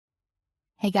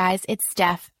Hey guys, it's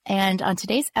Steph, and on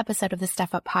today's episode of the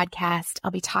Steph Up podcast,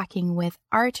 I'll be talking with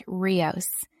Art Rios,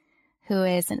 who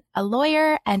is a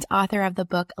lawyer and author of the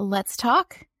book Let's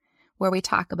Talk, where we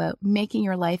talk about making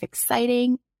your life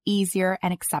exciting, easier,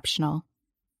 and exceptional.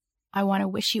 I want to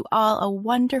wish you all a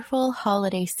wonderful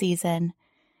holiday season.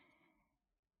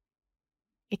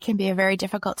 It can be a very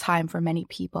difficult time for many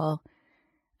people,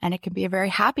 and it can be a very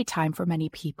happy time for many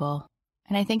people.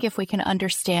 And I think if we can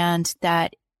understand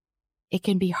that it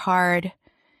can be hard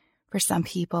for some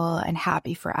people and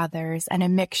happy for others, and a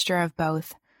mixture of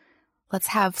both. Let's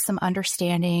have some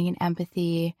understanding and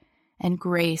empathy and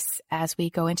grace as we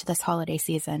go into this holiday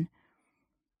season.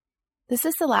 This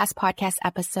is the last podcast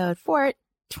episode for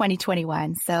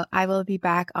 2021, so I will be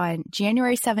back on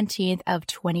January 17th of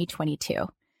 2022.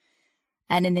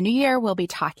 And in the new year, we'll be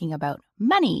talking about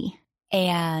money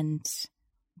and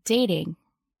dating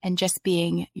and just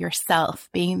being yourself,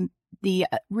 being the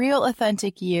real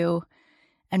authentic you,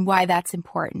 and why that's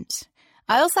important.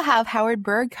 I also have Howard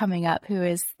Berg coming up, who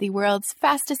is the world's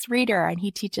fastest reader, and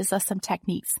he teaches us some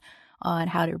techniques on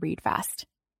how to read fast.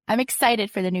 I'm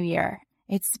excited for the new year.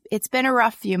 It's been a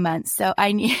rough few months, so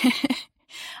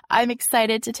I'm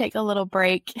excited to take a little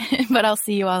break, but I'll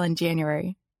see you all in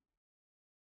January.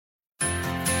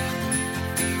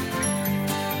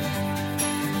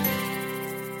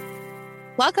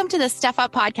 Welcome to the Steph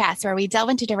Up podcast, where we delve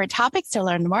into different topics to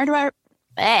learn more about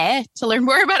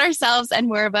ourselves and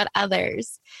more about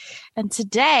others. And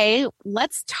today,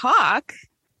 let's talk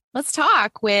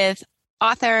with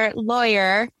author of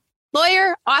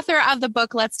the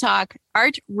book Let's Talk,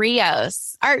 Art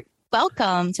Rios. Art,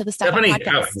 welcome to the Steph Up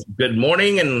podcast. Good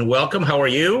morning and welcome. How are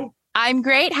you? I'm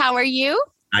great. How are you?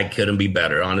 I couldn't be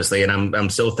better, honestly. And I'm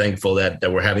so thankful that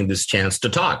we're having this chance to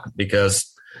talk, because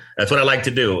that's what I like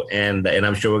to do. And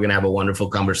I'm sure we're going to have a wonderful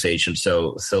conversation.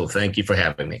 So thank you for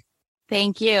having me.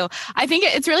 Thank you. I think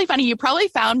it's really funny. You probably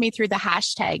found me through the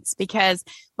hashtags, because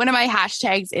one of my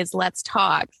hashtags is Let's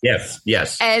Talk.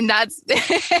 Yes. And that's,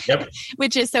 yep.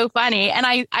 Which is so funny. And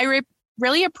I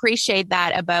really appreciate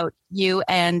that about you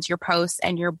and your posts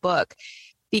and your book,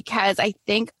 because I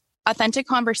think authentic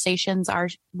conversations are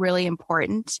really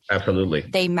important. Absolutely.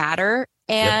 They matter.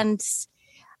 And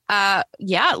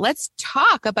let's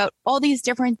talk about all these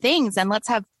different things, and let's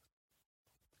have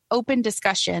open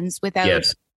discussions without,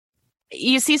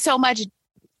 you see so much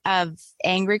of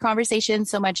angry conversations,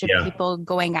 so much of people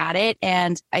going at it.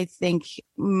 And I think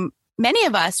many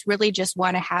of us really just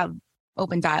want to have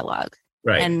open dialogue.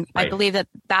 Right. And I believe that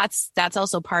that's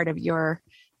also part of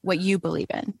what you believe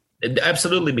in.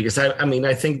 Absolutely, because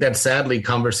I think that sadly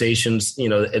conversations,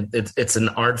 it's an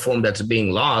art form that's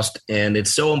being lost, and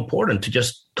it's so important to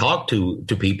just talk to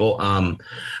people,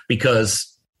 because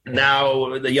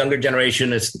now the younger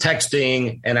generation is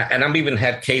texting, and I've even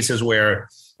had cases where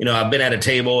I've been at a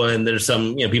table and there's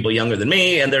some people younger than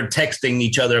me, and they're texting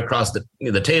each other across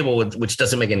the table, which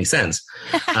doesn't make any sense,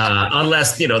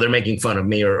 unless they're making fun of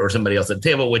me or somebody else at the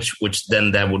table, which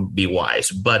then that would be wise.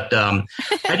 But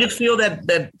I just feel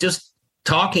that just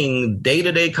talking,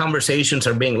 day-to-day conversations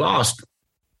are being lost,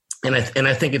 and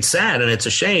I think it's sad and it's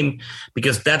a shame,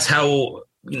 because that's how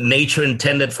nature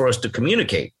intended for us to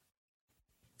communicate.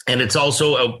 And it's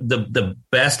also the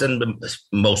best and the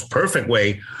most perfect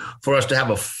way for us to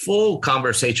have a full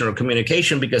conversation or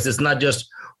communication, because it's not just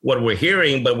what we're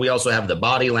hearing, but we also have the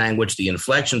body language, the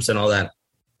inflections and all that,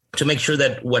 to make sure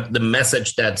that what the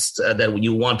message that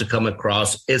you want to come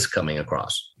across is coming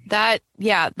across. That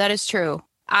is true.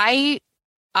 I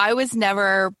was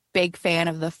never a big fan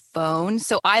of the phone,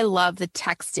 so I love the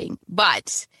texting,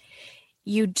 but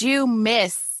you do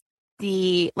miss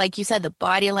like you said, the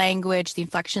body language, the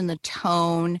inflection, the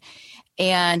tone,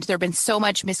 and there have been so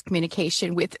much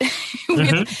miscommunication with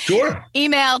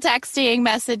email, texting,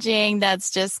 messaging.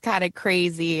 That's just kind of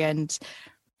crazy. And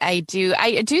I do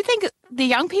think the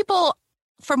young people,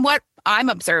 from what I'm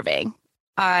observing,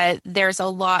 there's a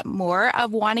lot more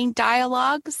of wanting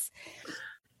dialogues.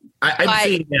 I'm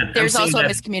seeing that. There's also a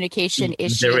miscommunication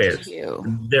issue.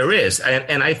 There is.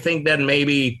 And I think that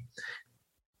maybe,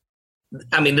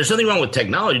 there's nothing wrong with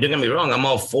technology. Don't get me wrong. I'm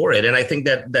all for it. And I think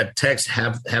that texts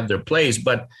have their place.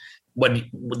 But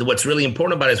what's really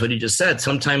important about it is what you just said.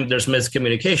 Sometimes there's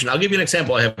miscommunication. I'll give you an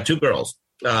example. I have two girls,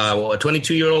 a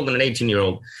 22-year-old and an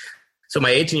 18-year-old. So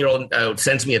my 18-year-old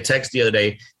sends me a text the other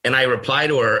day, and I reply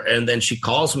to her, and then she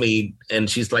calls me, and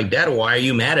she's like, "Dad, why are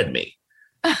you mad at me?"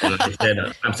 And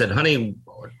I said, "Honey,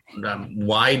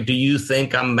 why do you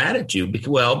think I'm mad at you?"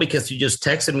 Because you just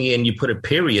texted me and you put a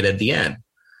period at the end.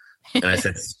 And I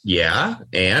said, yeah.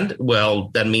 And well,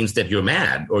 that means that you're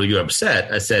mad or you're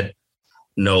upset. I said,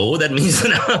 No, that means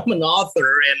that I'm an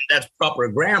author, and that's proper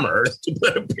grammar to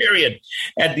put a period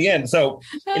at the end. So,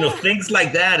 things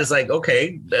like that is like,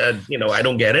 okay, I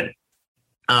don't get it.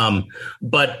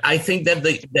 But I think that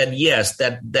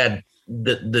the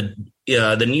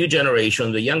new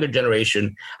generation, the younger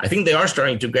generation, I think they are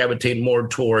starting to gravitate more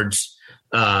towards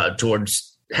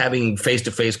having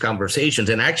face-to-face conversations.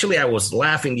 And actually, I was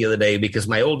laughing the other day because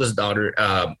my oldest daughter,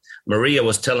 Maria,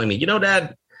 was telling me,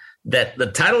 Dad, that the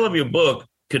title of your book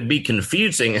could be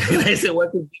confusing. And I said,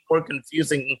 what could be more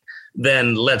confusing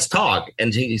than Let's Talk?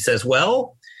 And he says,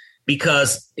 well,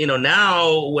 because,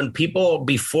 now when people,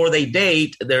 before they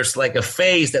date, there's like a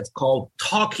phase that's called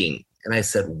talking. And I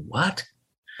said, what?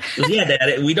 He goes, yeah,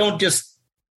 Dad, we don't just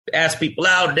ask people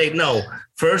out, date. No,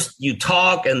 first you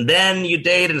talk and then you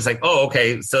date. And it's like, oh,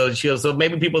 okay. So so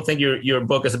maybe people think your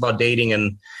book is about dating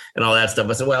and all that stuff.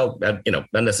 I said, well,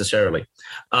 not necessarily.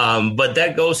 But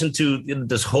that goes into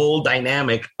this whole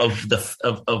dynamic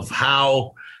of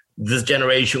how this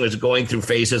generation is going through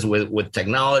phases with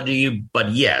technology.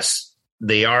 But yes,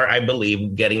 they are, I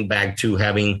believe, getting back to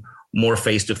having more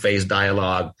face-to-face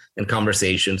dialogue and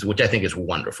conversations, which I think is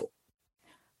wonderful.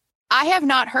 I have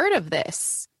not heard of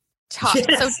this.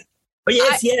 Yes.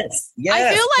 Yes.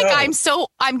 I feel like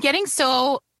I'm getting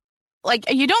so,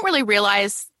 like, you don't really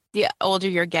realize the older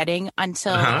you're getting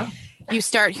until you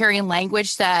start hearing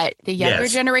language that the younger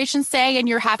generation say, and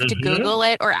you have to Google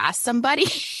it or ask somebody.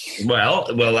 Well,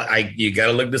 you got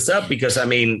to look this up because,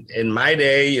 in my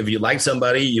day, if you like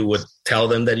somebody, you would tell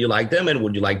them that you like them and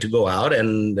would you like to go out?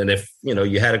 And if,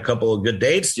 you had a couple of good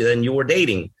dates, then you were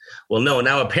dating. Well, no,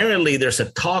 now apparently there's a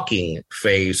talking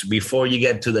phase before you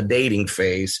get to the dating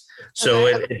phase. So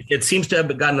it seems to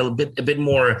have gotten a bit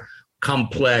more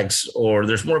complex, or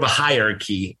there's more of a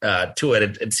hierarchy to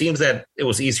it. It seems that it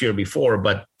was easier before,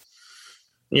 but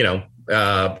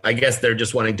I guess they're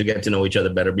just wanting to get to know each other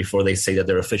better before they say that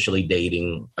they're officially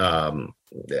dating,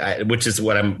 which is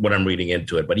what I'm reading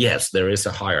into it. But yes, there is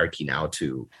a hierarchy now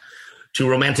to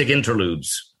romantic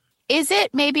interludes. Is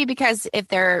it maybe because if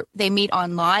they meet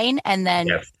online and then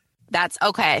that's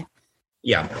okay?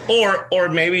 Yeah, or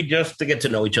maybe just to get to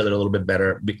know each other a little bit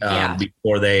better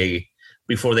before they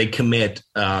commit,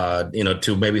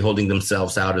 to maybe holding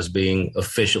themselves out as being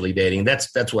officially dating.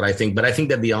 That's what I think. But I think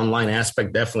that the online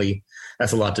aspect definitely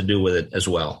has a lot to do with it as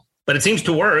well. But it seems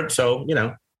to work. So,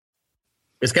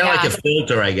 it's kind of like a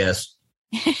filter, I guess.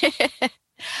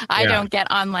 I don't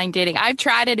get online dating. I've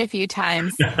tried it a few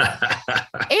times.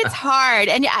 It's hard.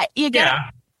 And you get,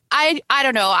 I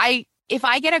don't know. If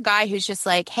I get a guy who's just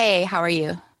like, hey, how are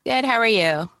you? Good. How are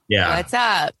you? Yeah. What's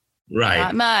up? Right.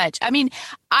 Not much.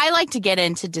 I like to get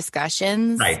into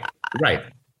discussions. Right.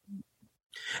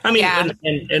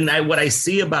 And what I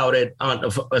see about it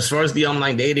as far as the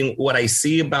online dating, what I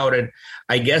see about it,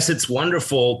 I guess it's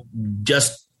wonderful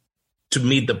just to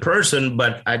meet the person.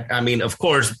 But of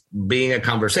course, being a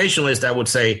conversationalist, I would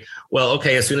say, well,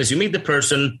 okay, as soon as you meet the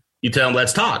person, you tell them,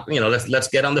 let's talk, let's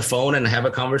get on the phone and have a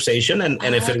conversation. And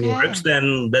if it works,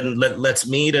 then let's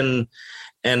meet and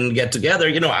get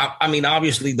together.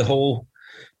 Obviously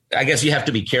I guess you have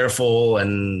to be careful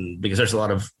because there's a lot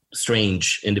of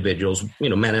strange individuals,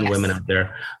 men and women out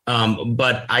there.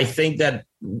 But I think that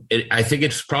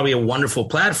it's probably a wonderful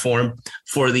platform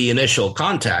for the initial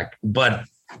contact, but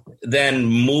then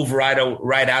move right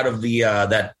out of the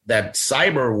that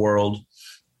cyber world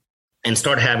and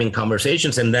start having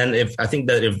conversations. And then if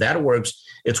that works,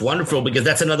 it's wonderful because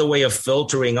that's another way of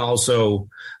filtering also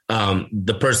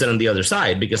the person on the other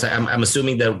side. Because I'm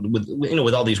assuming that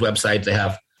with all these websites, they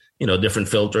have different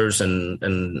filters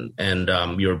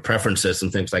and your preferences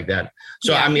and things like that.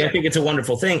 So I think it's a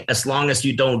wonderful thing as long as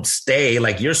you don't stay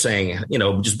like you're saying,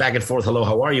 just back and forth. Hello,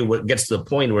 how are you? It gets to the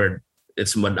point where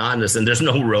it's monotonous and there's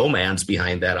no romance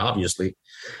behind that, obviously.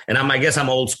 And I guess I'm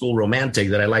old school romantic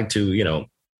that I like to,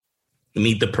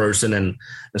 meet the person and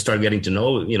start getting to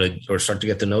know, or start to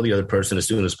get to know the other person as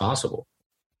soon as possible.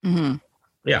 Mm-hmm.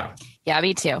 Yeah. Yeah,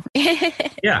 me too.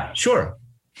 Yeah, sure.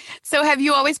 So have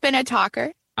you always been a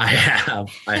talker? I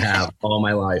have all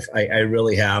my life. I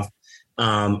really have.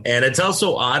 And it's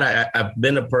also odd. I've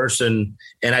been a person,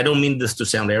 and I don't mean this to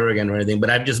sound arrogant or anything, but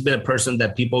I've just been a person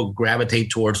that people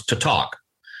gravitate towards to talk.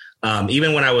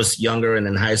 Even when I was younger and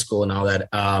in high school and all that,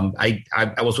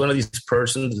 I was one of these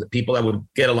people that would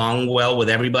get along well with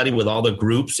everybody, with all the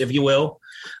groups, if you will.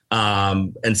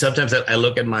 And sometimes I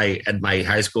look at my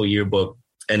high school yearbook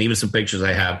and even some pictures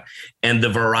I have, and the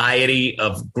variety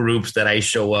of groups that I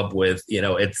show up with,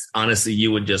 it's honestly,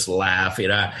 you would just laugh.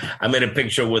 I'm in a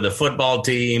picture with a football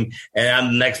team, and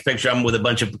the next picture I'm with a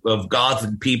bunch of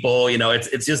goth people.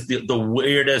 It's just the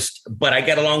weirdest, but I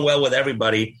get along well with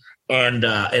everybody.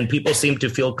 and people seem to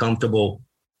feel comfortable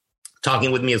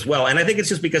talking with me as well. And I think it's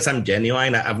just because I'm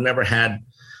genuine. I've never had,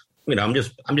 I'm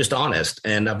just honest,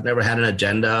 and I've never had an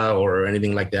agenda or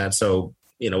anything like that. So,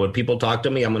 when people talk to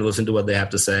me, I'm going to listen to what they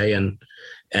have to say, and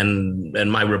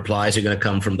my replies are going to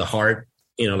come from the heart.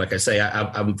 Like I say,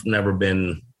 I've never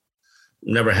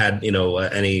had,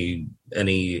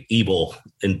 any evil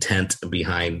intent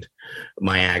behind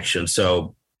my actions.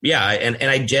 So yeah. And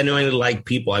I genuinely like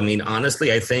people. I mean,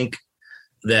 honestly, I think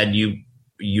that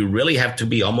you really have to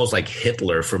be almost like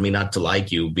Hitler for me not to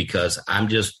like you, because I'm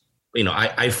just,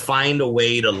 I find a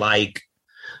way to like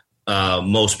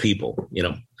most people,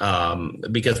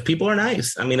 because people are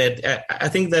nice. I mean, I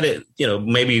think that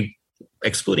maybe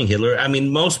excluding Hitler, I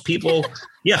mean, most people,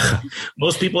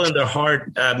 most people in their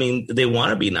heart, I mean, they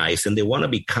want to be nice and they want to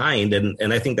be kind.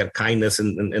 And I think that kindness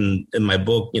in my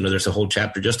book, there's a whole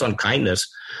chapter just on kindness.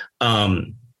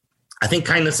 I think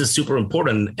kindness is super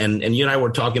important. And you and I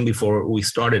were talking before we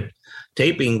started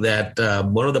taping that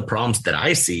one of the problems that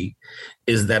I see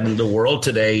is that in the world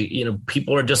today,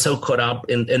 people are just so caught up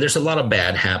and there's a lot of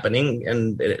bad happening,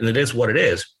 and it is what it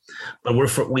is. But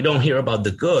we don't hear about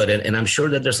the good. And I'm sure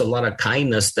that there's a lot of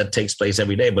kindness that takes place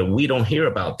every day, but we don't hear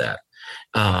about that.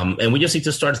 And we just need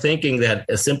to start thinking that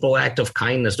a simple act of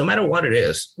kindness, no matter what it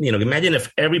is, imagine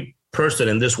if every person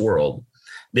in this world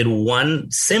did one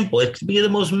simple, it could be the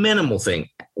most minimal thing,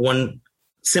 one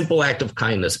simple act of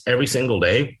kindness every single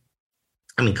day.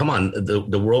 I mean, come on,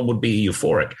 the world would be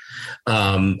euphoric.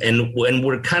 And when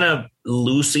we're kind of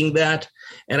losing that,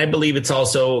 and I believe it's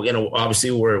also,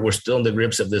 obviously we're still in the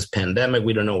grips of this pandemic.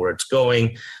 We don't know where it's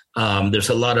going. There's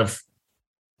a lot of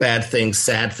bad things,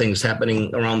 sad things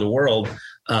happening around the world.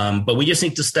 But we just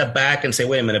need to step back and say,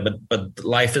 wait a minute, but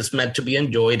life is meant to be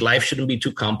enjoyed. Life shouldn't be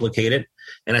too complicated.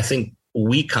 And I think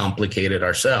we complicate it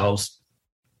ourselves.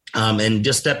 And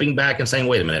just stepping back and saying,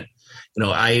 wait a minute,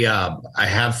 I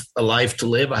have a life to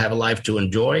live. I have a life to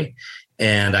enjoy.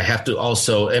 And I have to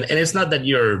also, and it's not that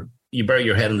you bury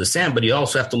your head in the sand, but you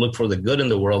also have to look for the good in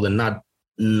the world and not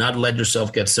let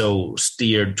yourself get so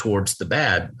steered towards the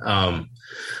bad.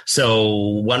 So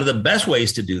one of the best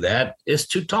ways to do that is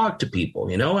to talk to people,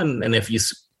 and if you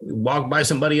walk by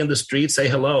somebody in the street, say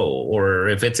hello, or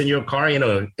if it's in your car,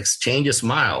 exchange a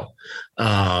smile.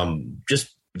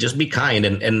 Just be kind.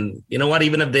 And you know what,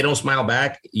 even if they don't smile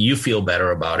back, you feel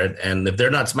better about it. And if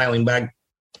they're not smiling back,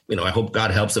 I hope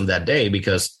God helps them that day,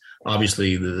 because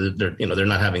obviously they're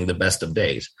not having the best of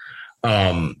days.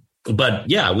 But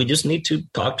yeah, we just need to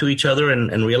talk to each other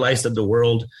and realize that the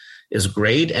world is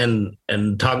great. And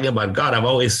talking about God, I've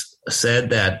always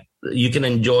said that you can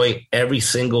enjoy every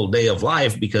single day of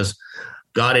life because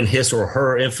God in his or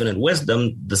her infinite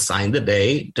wisdom designed the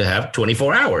day to have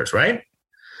 24 hours, right?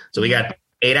 So we got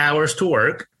 8 hours to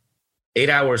work,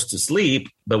 8 hours to sleep,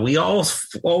 but we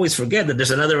always forget that there's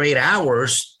another 8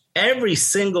 hours every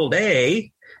single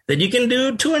day that you can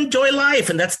do to enjoy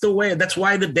life. And that's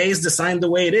why the day is designed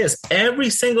the way it is. Every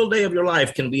single day of your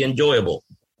life can be enjoyable,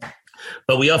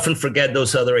 but we often forget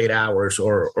those other 8 hours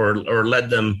or let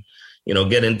them,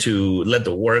 let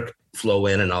the work flow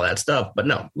in and all that stuff. But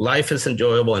no, life is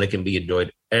enjoyable and it can be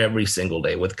enjoyed every single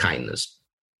day with kindness.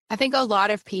 I think a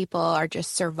lot of people are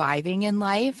just surviving in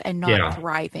life and not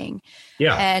thriving.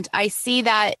 Yeah. And I see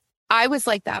that. I was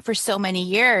like that for so many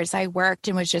years. I worked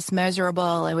and was just miserable.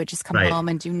 I would just come home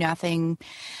and do nothing.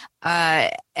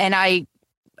 And I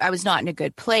was not in a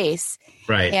good place.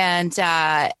 Right. And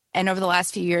over the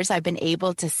last few years, I've been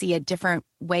able to see a different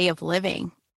way of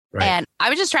living. Right. And I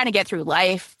was just trying to get through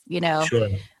life, Sure.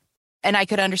 And I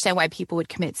could understand why people would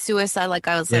commit suicide. Like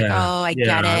I was like, oh, I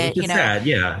get it. Sad.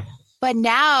 Yeah. But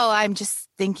now I'm just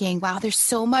thinking, wow, there's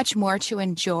so much more to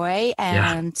enjoy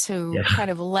and to kind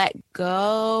of let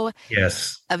go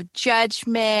of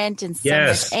judgment and so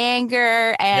much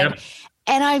anger. And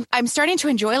I'm starting to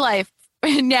enjoy life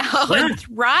now and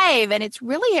thrive. And it's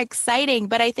really exciting.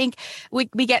 But I think we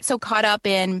get so caught up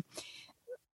in,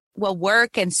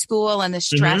 work and school and the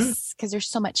stress, because there's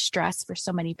so much stress for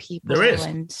so many people. There is.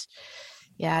 And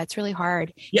yeah, it's really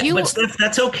hard. Yeah, but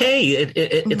that's okay.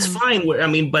 It's fine. I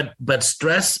mean, but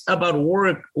stress about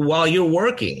work while you're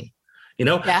working,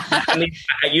 I mean,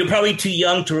 you're probably too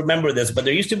young to remember this, but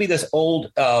there used to be this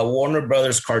old Warner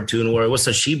Brothers cartoon where it was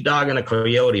a sheepdog and a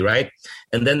coyote, right?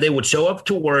 And then they would show up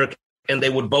to work and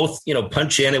they would both,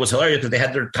 punch in. It was hilarious because they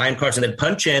had their time cards and they'd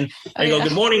punch in. And go,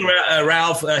 good morning,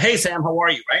 Ralph. Hey, Sam, how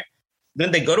are you? Right?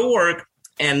 Then they go to work.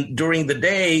 And during the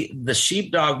day, the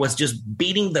sheepdog was just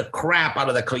beating the crap out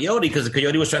of the coyote because the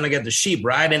coyote was trying to get the sheep,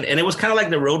 right? And it was kind of like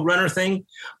the Roadrunner thing.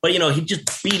 But, he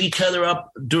just beat each other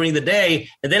up during the day.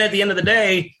 And then at the end of the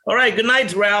day, all right, good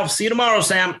night, Ralph. See you tomorrow,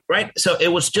 Sam, right? So it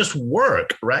was just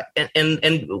work, right?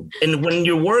 And when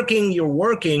you're working, you're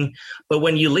working. But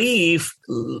when you leave,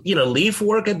 leave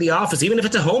work at the office, even if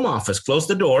it's a home office, close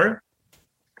the door.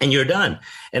 And you're done.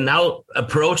 And now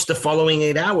approach the following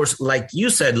 8 hours, like you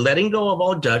said, letting go of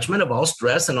all judgment, of all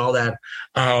stress and all that,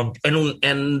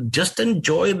 and just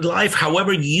enjoy life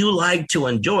however you like to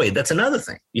enjoy it. That's another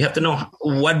thing. You have to know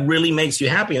what really makes you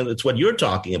happy, and it's what you're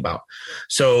talking about.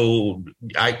 So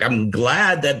I'm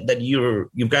glad that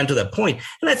you've gotten to that point.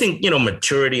 And I think,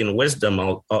 maturity and wisdom,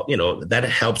 that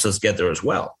helps us get there as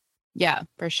well. Yeah,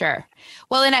 for sure.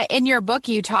 Well, in your book,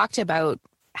 you talked about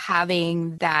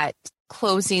having that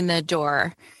closing the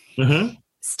door,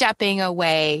 stepping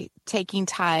away, taking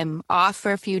time off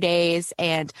for a few days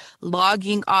and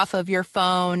logging off of your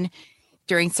phone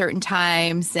during certain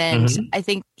times. And I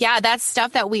think, that's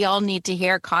stuff that we all need to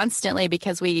hear constantly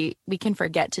because we can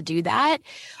forget to do that.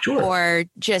 Sure. Or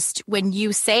just when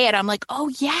you say it, I'm like, oh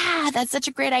yeah, that's such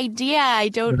a great idea. I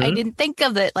didn't think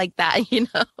of it like that,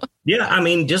 Yeah. I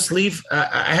mean, just leave.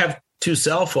 I have 2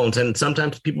 cell phones, and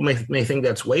sometimes people may think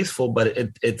that's wasteful, but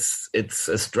it's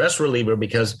a stress reliever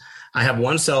because I have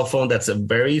one cell phone that's a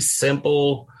very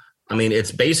simple. I mean,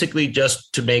 it's basically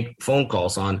just to make phone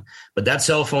calls on, but that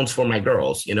cell phone's for my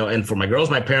girls, and for my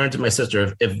girls, my parents and my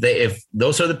sister, if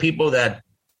those are the people that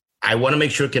I want to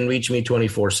make sure can reach me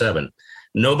 24/7.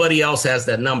 Nobody else has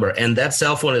that number. And that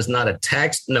cell phone is not a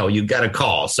text. No, you got to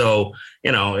call. So,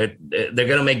 they're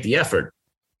going to make the effort.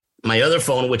 My other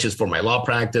phone, which is for my law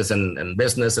practice and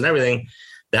business and everything,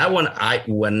 that one,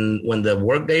 when the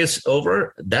workday is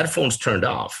over, that phone's turned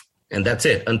off, and that's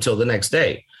it until the next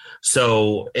day.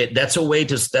 So that's a way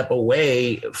to step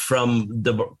away from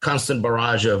the constant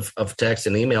barrage of texts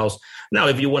and emails. Now,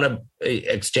 if you want to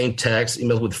exchange texts,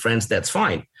 emails with friends, that's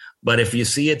fine. But if you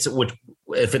see if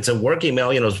it's a work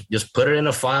email, just put it in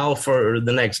a file for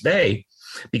the next day.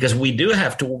 Because we do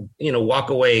have to, walk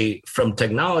away from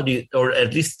technology, or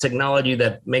at least technology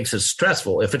that makes us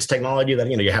stressful. If it's technology that,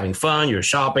 you're having fun, you're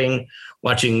shopping,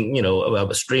 watching,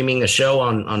 streaming a show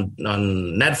on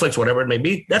Netflix, whatever it may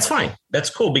be, that's fine. That's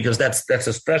cool because that's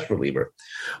a stress reliever,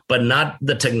 but not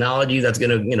the technology that's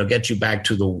going to, get you back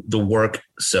to the work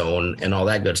zone and all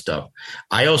that good stuff.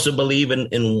 I also believe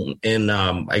in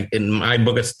my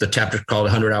book, it's the chapter called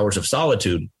 100 Hours of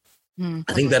Solitude.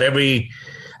 I think that every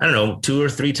 2 or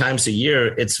 3 times a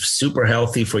year, it's super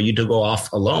healthy for you to go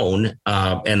off alone.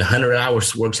 And 100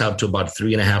 hours works out to about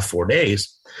 3.5, 4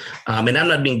 days. And I'm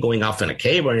not going off in a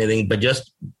cave or anything, but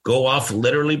just go off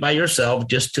literally by yourself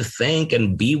just to think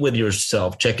and be with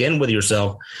yourself, check in with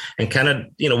yourself and kind of,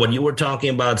 what you were talking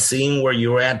about, seeing where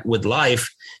you're at with life.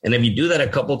 And if you do that a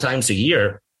couple times a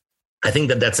year, I think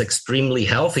that that's extremely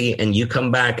healthy, and you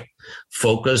come back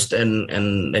focused and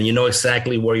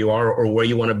exactly where you are or where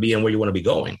you want to be and where you want to be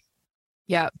going.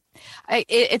 Yeah.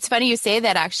 It's funny you say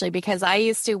that, actually, because I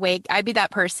used to I'd be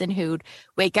that person who'd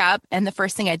wake up and the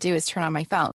first thing I'd do is turn on my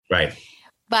phone. Right.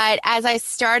 But as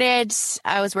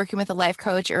I was working with a life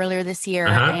coach earlier this year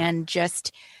and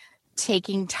just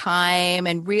taking time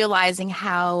and realizing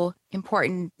how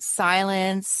important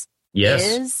silence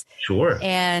is. Sure.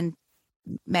 And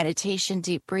meditation,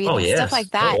 deep breathing, stuff like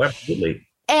that. Oh, absolutely.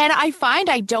 And I find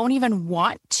I don't even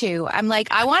want to. I'm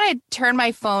like, I want to turn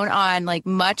my phone on like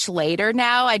much later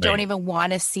now. I don't even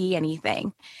want to see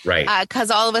anything. Right.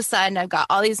 Because all of a sudden I've got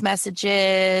all these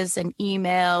messages and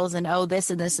emails and this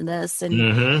and this and this.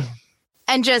 And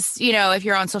and just, if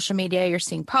you're on social media, you're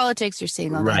seeing politics, you're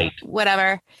seeing all that,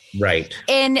 whatever. Right.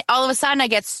 And all of a sudden I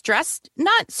get stressed,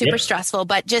 not super stressful,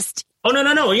 but just. Oh,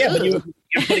 no. Yeah. But you're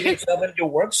putting yourself in your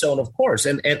work zone, of course.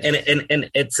 And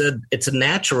it's a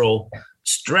natural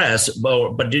stress,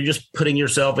 but you're just putting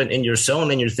yourself in your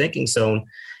zone, in your thinking zone.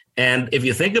 And if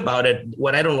you think about it,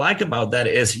 what I don't like about that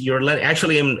is you're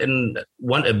actually in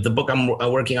one of the book I'm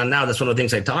working on now. That's one of the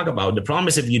things I talk about. The problem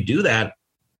is if you do that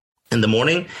in the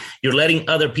morning, you're letting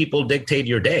other people dictate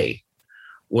your day.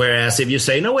 Whereas if you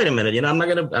say, no, wait a minute, I'm not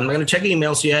gonna check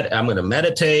emails yet. I'm gonna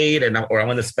meditate or I'm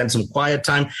gonna spend some quiet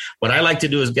time. What I like to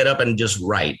do is get up and just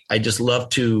write. I just love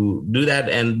to do that,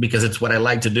 and because it's what I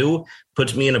like to do,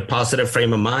 puts me in a positive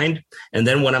frame of mind. And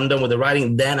then when I'm done with the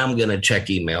writing, then I'm gonna check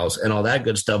emails and all that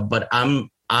good stuff. But I'm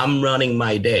running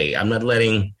my day. I'm not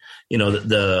letting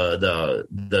the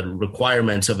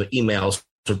requirements of emails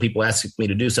for people asking me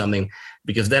to do something,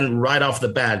 because then right off the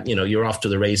bat, you're off to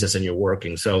the races and you're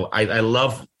working. So I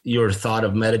love your thought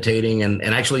of meditating. And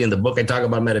actually in the book, I talk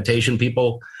about meditation.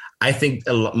 People, I think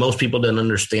most people don't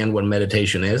understand what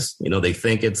meditation is. They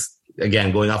think it's,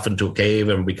 again, going off into a cave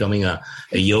and becoming a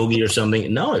yogi or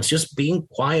something. No, it's just being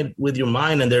quiet with your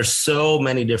mind. And there's so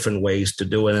many different ways to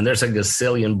do it. And there's like a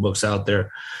zillion books out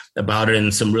there about it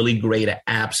and some really great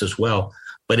apps as well.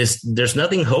 But there's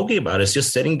nothing hokey about it. It's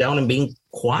just sitting down and being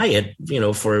quiet,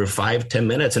 for 5-10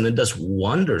 minutes, and it does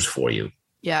wonders for you.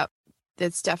 Yeah,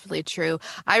 that's definitely true.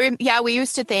 We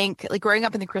used to think, like, growing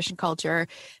up in the Christian culture,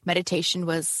 meditation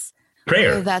was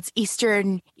prayer. That's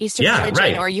Eastern religion,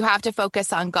 right. Or you have to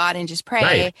focus on God and just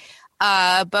pray.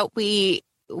 Right. But we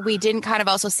didn't kind of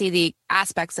also see the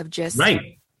aspects of just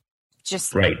enjoying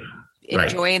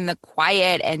the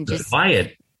quiet and just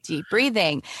deep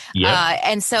breathing. Yep.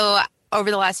 And so over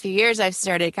the last few years, I've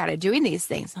started kind of doing these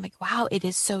things. I'm like, wow, it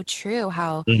is so true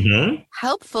how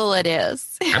helpful it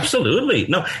is. Absolutely.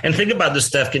 No. And think about this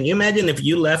stuff. Can you imagine if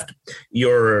you left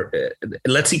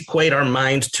let's equate our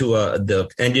minds to the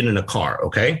engine in a car.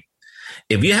 Okay.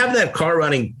 If you have that car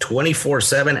running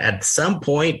 24/7, at some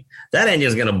point, that engine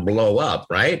is going to blow up.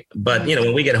 Right. But,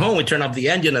 when we get home, we turn off the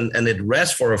engine and it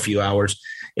rests for a few hours.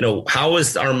 How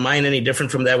is our mind any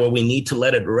different from that, where we need to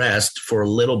let it rest for a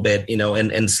little bit,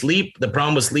 and sleep? The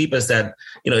problem with sleep is that,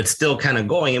 it's still kind of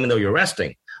going, even though you're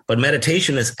resting. But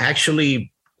meditation is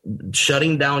actually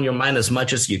shutting down your mind as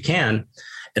much as you can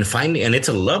and it's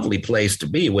a lovely place to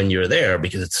be when you're there,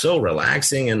 because it's so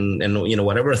relaxing and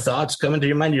whatever thoughts come into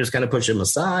your mind, you just kind of push them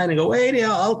aside and go, wait,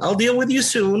 I'll deal with you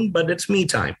soon, but it's me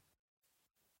time.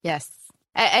 Yes.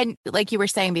 And like you were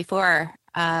saying before,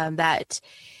 that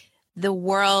the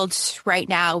world right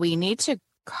now, we need to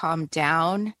calm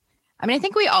down. I mean, I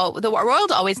think the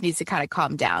world always needs to kind of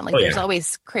calm down. Like there's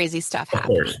always crazy stuff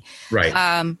happening. Of course.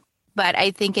 Right. But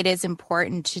I think it is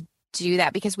important to do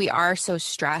that because we are so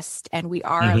stressed and we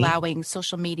are allowing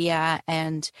social media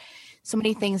and so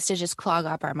many things to just clog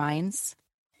up our minds.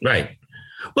 Right.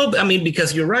 Well, I mean,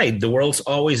 because you're right. The world's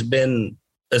always been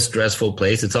a stressful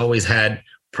place. It's always had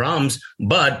problems.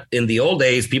 But in the old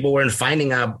days, people weren't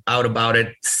finding out about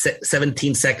it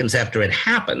 17 seconds after it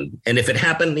happened. And if it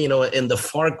happened, in the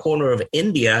far corner of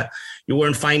India, you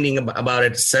weren't finding about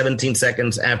it 17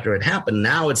 seconds after it happened.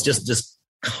 Now it's just this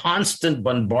constant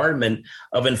bombardment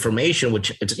of information,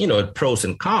 which it's, pros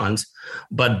and cons.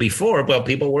 But before,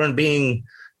 people weren't being,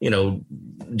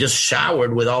 just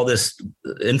showered with all this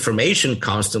information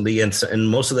constantly. And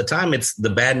most of the time it's the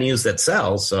bad news that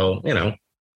sells. So,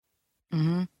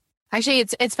 Mm-hmm. Actually,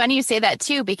 it's funny you say that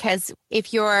too, because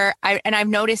if I've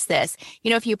noticed this,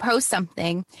 if you post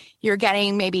something, you're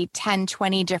getting maybe 10,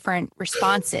 20 different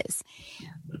responses,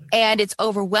 and it's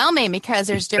overwhelming because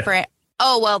there's different,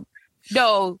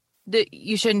 no,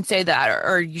 you shouldn't say that,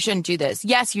 or you shouldn't do this.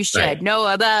 Yes, you should. Right. No,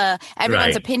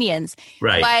 everyone's opinions.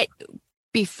 Right. But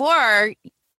before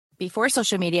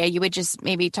social media, you would just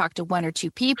maybe talk to one or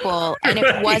two people and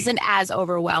it wasn't as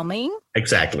overwhelming.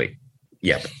 Exactly.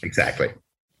 Yep, exactly.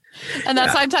 And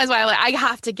that's sometimes why I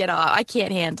have to get off. I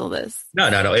can't handle this. No,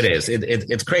 it is.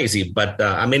 It's crazy. But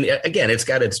I mean, again, it's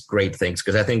got its great things,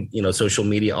 because I think, social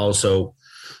media also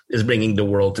is bringing the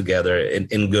world together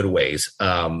in good ways.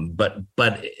 But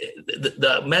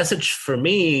the message for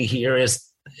me here is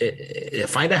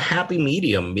find a happy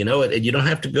medium. You don't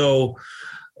have to go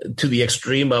to the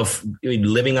extreme of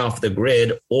living off the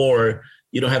grid, or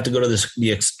you don't have to go to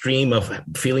the extreme of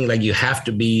feeling like you have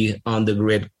to be on the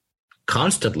grid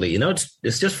constantly.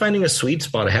 It's just finding a sweet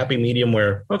spot, a happy medium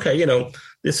where, okay,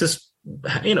 this is,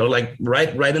 like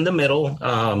right in the middle.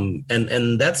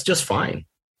 And that's just fine.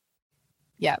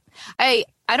 Yeah. I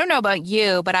don't know about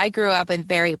you, but I grew up in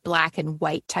very black and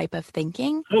white type of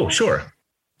thinking. Oh, sure.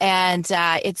 And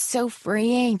it's so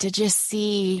freeing to just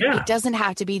see it doesn't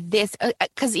have to be this.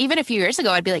 Because even a few years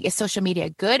ago, I'd be like, is social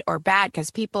media good or bad? Because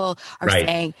people are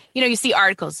saying, you see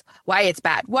articles, why it's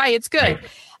bad, why it's good.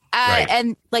 Right.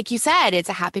 And like you said, it's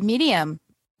a happy medium.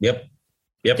 Yep.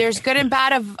 There's good and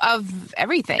bad of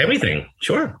everything. Everything.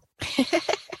 Sure.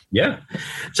 Yeah.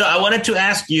 So I wanted to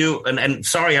ask you, and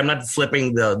sorry, I'm not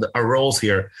flipping our roles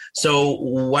here. So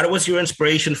what was your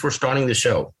inspiration for starting the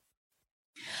show?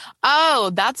 Oh,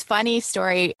 that's funny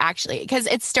story, actually, because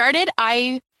it started,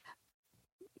 I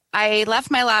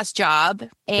left my last job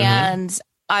and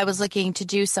I was looking to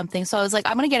do something. So I was like,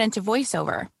 I'm going to get into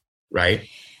voiceover. Right.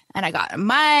 And I got a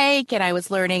mic and I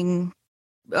was learning,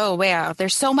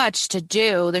 there's so much to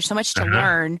do. There's so much to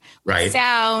learn with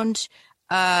sound,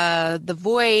 the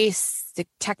voice, the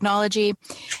technology.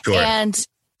 Sure. And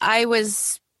I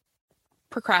was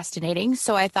procrastinating.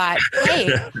 So I thought,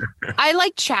 hey, I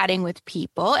like chatting with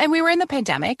people, and we were in the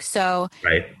pandemic. So,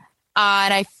 and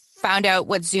I found out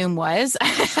what Zoom was.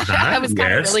 I was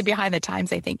kind of really behind the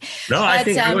times, I think. No, I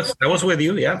think I was with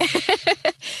you. Yeah.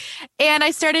 And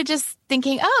I started just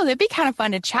thinking, oh, it'd be kind of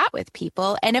fun to chat with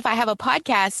people. And if I have a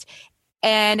podcast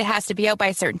and it has to be out by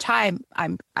a certain time, I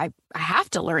have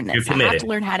to learn this. I have to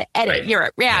learn how to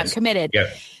edit. Right. I'm committed. Yeah.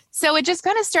 So it just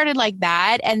kind of started like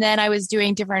that. And then I was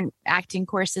doing different acting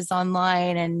courses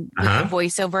online and with the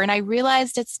voiceover. And I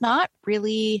realized it's not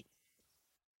really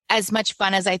as much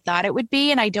fun as I thought it would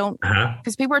be. And I don't,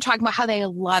 because people are talking about how they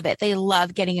love it. They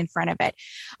love getting in front of it.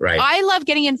 Right. I love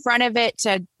getting in front of it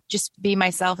to just be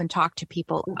myself and talk to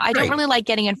people. I don't really like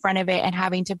getting in front of it and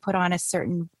having to put on a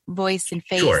certain voice and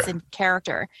face and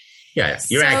character. Yeah.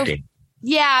 You're acting.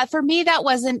 Yeah. For me, that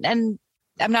wasn't, and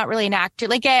I'm not really an actor.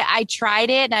 Like I tried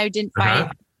it and I didn't find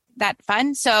it that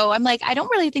fun. So I'm like, I don't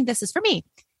really think this is for me.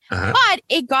 But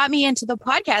it got me into the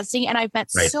podcasting and I've met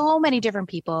so many different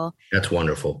people. That's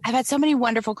wonderful. I've had so many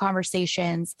wonderful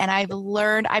conversations and I've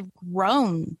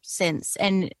grown since,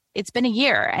 and it's been a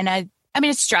year. And I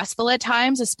mean, it's stressful at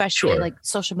times, especially like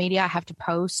social media. I have to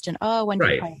post and, when do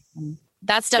you post? And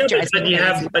that stuff drives me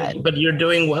crazy. But you're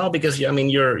doing well because you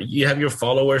have your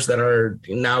followers that are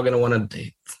now going to want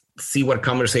to see what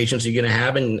conversations you're going to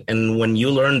have. And when you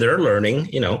learn, they're learning,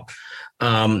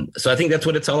 so I think that's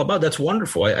what it's all about. That's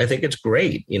wonderful. I think it's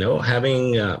great,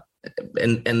 having,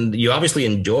 and you obviously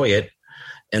enjoy it,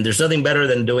 and there's nothing better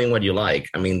than doing what you like.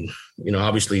 I mean,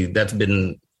 obviously that's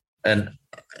been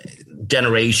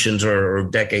generations or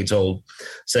decades old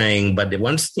saying, but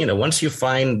once you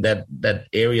find that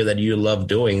area that you love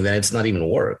doing, then it's not even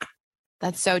work.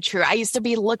 That's so true. I used to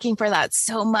be looking for that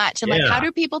so much. I'm like, how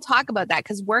do people talk about that?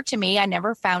 Because work to me, I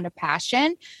never found a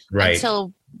passion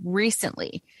until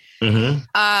recently. So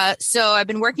I've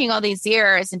been working all these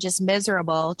years and just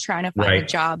miserable trying to find a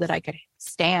job that I could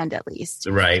stand at least.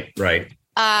 Right.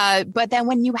 But then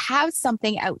when you have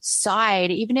something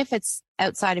outside, even if it's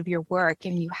outside of your work,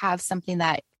 and you have something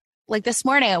that, like this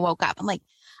morning I woke up, I'm like,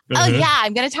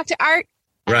 I'm going to talk to Art.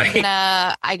 Right.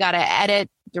 I got to edit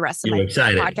the rest of my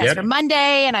podcast for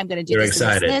Monday, and I'm going to do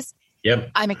this.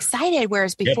 Yep. I'm excited.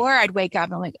 Whereas before I'd wake up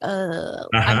and I'm like,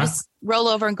 I just roll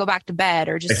over and go back to bed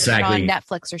or just turn on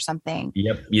Netflix or something.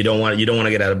 Yep. You don't want to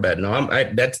get out of bed. No,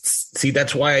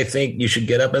 that's why I think you should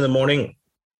get up in the morning,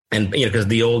 and because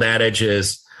the old adage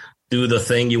is do the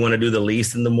thing you want to do the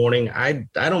least in the morning. I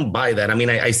don't buy that. I mean,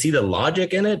 I see the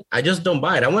logic in it. I just don't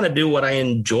buy it. I want to do what I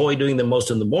enjoy doing the most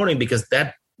in the morning, because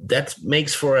that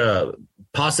makes for a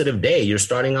positive day. You're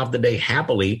starting off the day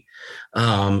happily,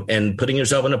 and putting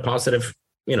yourself in a positive,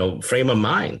 frame of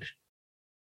mind.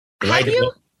 Have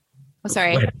you? Oh,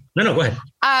 sorry. No, go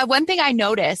ahead. One thing I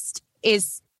noticed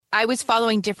is I was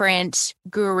following different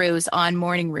gurus on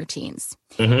morning routines.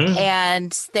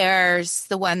 And there's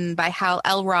the one by Hal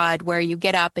Elrod where you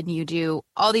get up and you do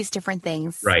all these different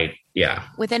things. Right. Yeah.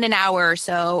 Within an hour or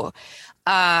so,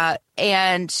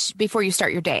 and before you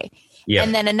start your day. Yeah.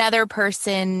 And then another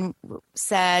person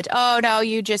said, "Oh no,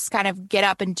 you just kind of get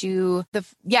up and do the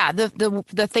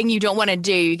thing you don't want to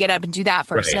do. You get up and do that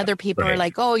first." Right. And other people are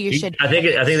like, "Oh, you should." I think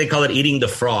they call it eating the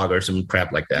frog or some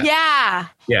crap like that. Yeah.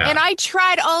 Yeah. And I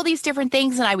tried all these different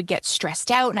things, and I would get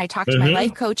stressed out. And I talked to my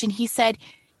life coach, and he said,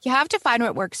 "You have to find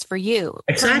what works for you."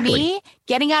 Exactly. For me,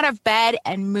 getting out of bed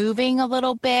and moving a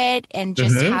little bit and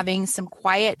just having some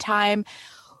quiet time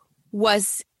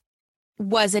was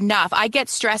enough. I get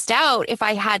stressed out if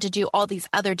I had to do all these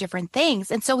other different things.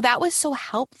 And so that was so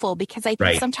helpful, because I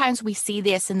think sometimes we see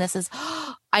this and this is,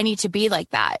 I need to be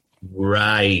like that.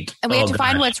 Right. And we have to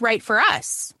find what's right for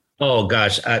us. Oh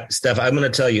gosh. Steph, I'm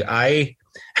going to tell you, I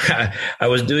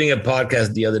was doing a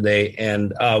podcast the other day,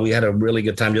 and we had a really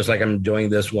good time, just like I'm enjoying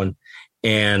this one.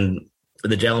 And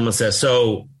the gentleman says,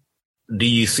 "So do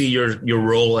you see your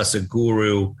role as a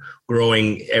guru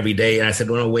growing every day?" And I said,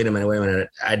 "No, wait a minute.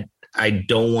 I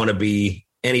don't want to be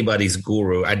anybody's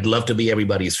guru. I'd love to be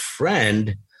everybody's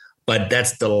friend, but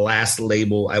that's the last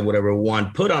label I would ever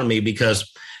want put on me,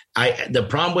 because the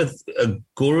problem with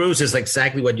gurus is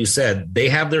exactly what you said. They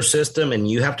have their system, and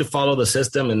you have to follow the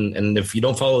system. And if you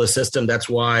don't follow the system, that's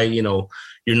why, you're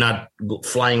not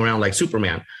flying around like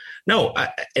Superman. No,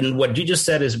 and what you just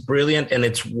said is brilliant, and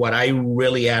it's what I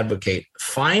really advocate.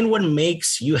 Find what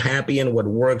makes you happy and what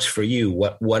works for you.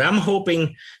 What I'm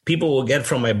hoping people will get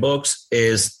from my books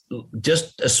is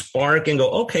just a spark and go,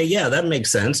 okay, yeah, that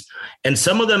makes sense. And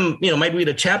some of them, might read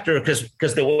a chapter,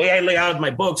 because the way I lay out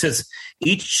my books is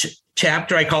each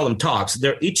chapter, I call them talks.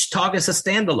 Each talk is a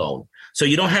standalone. So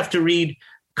you don't have to read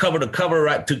cover to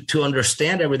cover to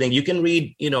understand everything. You can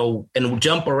read, and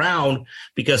jump around,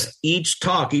 because each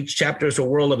chapter is a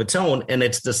world of its own, and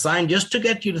it's designed just to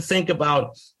get you to think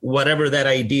about whatever that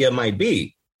idea might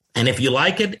be. And if you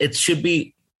like it, it should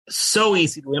be so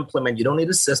easy to implement. You don't need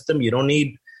a system. You don't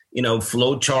need,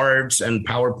 flow charts and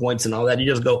PowerPoints and all that. You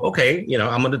just go, okay,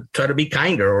 I'm going to try to be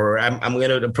kinder, or I'm going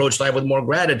to approach life with more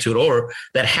gratitude, or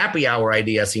that happy hour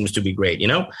idea seems to be great,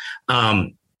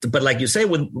 But like you say,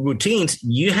 with routines,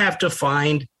 you have to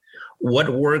find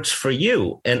what works for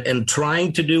you, and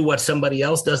trying to do what somebody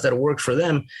else does that works for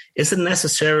them isn't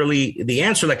necessarily the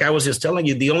answer. Like I was just telling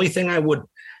you, the only thing I would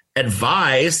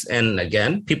advise, and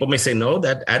again, people may say no,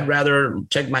 that I'd rather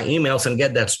check my emails and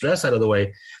get that stress out of the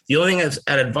way. The only thing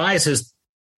I'd advise is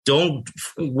don't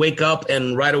wake up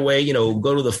and right away,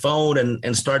 go to the phone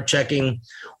and start checking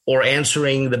or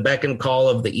answering the beck and call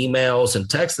of the emails and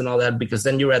text and all that, because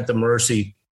then you're at the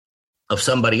mercy of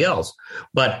somebody else.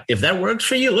 But if that works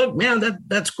for you, look, man,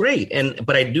 that's great.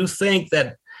 But I do think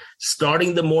that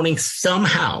starting the morning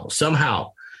somehow,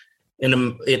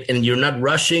 and you're not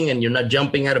rushing and you're not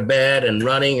jumping out of bed and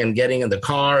running and getting in the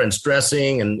car and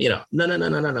stressing and,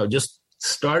 no. Just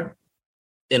start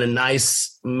in a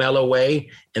nice, mellow way,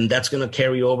 and that's going to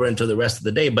carry you over into the rest of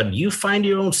the day. But you find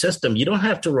your own system. You don't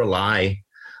have to rely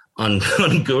on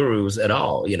gurus at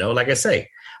all. Like I say,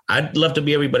 I'd love to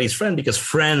be everybody's friend, because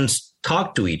friends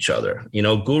talk to each other.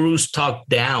 Gurus talk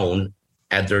down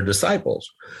at their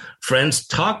disciples. Friends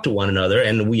talk to one another,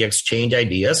 and we exchange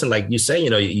ideas. And like you say,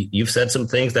 you've said some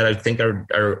things that I think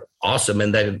are awesome,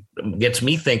 and that gets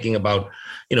me thinking about,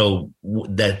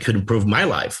 that could improve my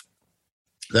life.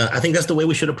 I think that's the way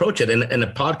we should approach it. And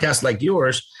a podcast like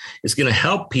yours is going to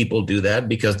help people do that,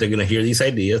 because they're going to hear these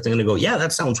ideas. They're going to go, yeah,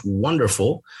 that sounds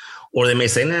wonderful. Or they may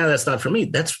say, nah, that's not for me.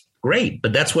 That's great.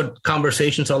 But that's what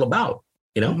conversation's all about,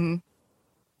 Mm-hmm.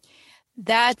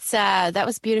 That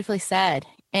was beautifully said.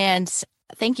 And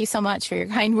thank you so much for your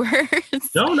kind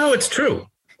words. No, it's true.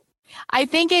 I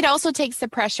think it also takes the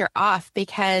pressure off,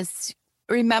 because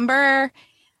remember,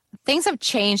 things have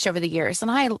changed over the years.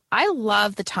 And I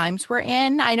love the times we're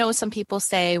in. I know some people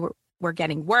say we're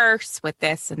getting worse with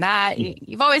this and that.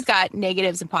 You've always got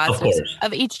negatives and positives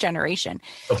of each generation.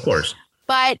 Of course.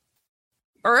 But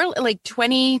early, like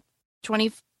 20,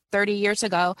 30 years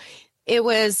ago, it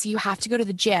was, you have to go to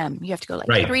the gym. You have to go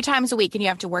 3 times a week, and you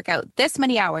have to work out this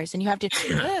many hours, and you have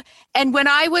to, and when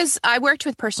I worked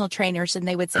with personal trainers, and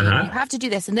they would say, you have to do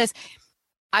this and this,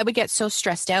 I would get so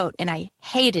stressed out, and I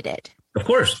hated it. Of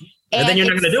course. And then you're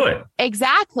not going to do it.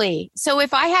 Exactly. So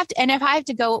if I have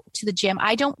to go to the gym,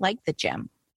 I don't like the gym.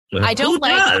 I don't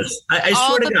like I all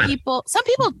swear to the God. people. Some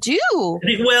people do.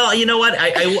 Well, you know what?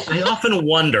 I often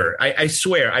wonder, I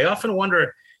swear, I often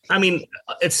wonder, I mean,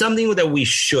 it's something that we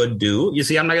should do. You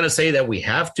see, I'm not going to say that we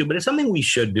have to, but it's something we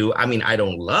should do. I mean, I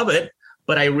don't love it,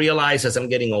 but I realize as I'm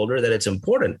getting older that it's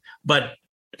important. But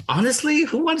honestly,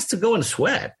 who wants to go and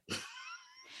sweat?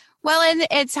 Well, and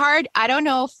it's hard. I don't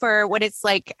know for what it's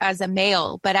like as a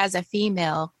male, but as a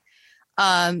female,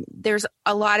 there's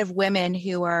a lot of women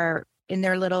who are in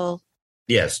their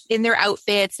in their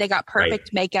outfits. They got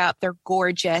perfect makeup. They're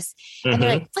gorgeous. Mm-hmm. And they're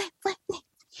like, flip, flip, flip.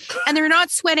 And they're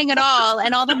not sweating at all.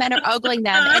 And all the men are ogling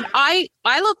them. And I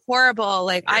look horrible.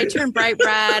 Like, I turn bright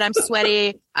red. I'm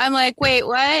sweaty. I'm like, wait,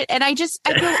 what? And I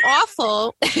feel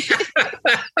awful.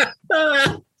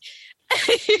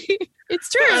 It's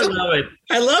true.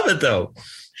 I love it though.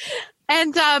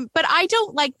 And, but I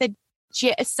don't like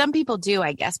some people do,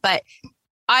 I guess, but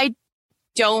I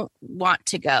don't want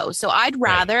to go. So I'd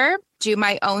rather do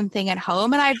my own thing at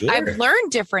home. And I've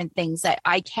learned different things that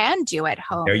I can do at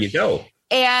home. There you go.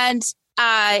 And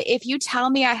if you tell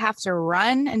me I have to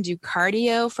run and do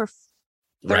cardio for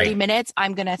 30 minutes,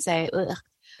 I'm going to say, ugh.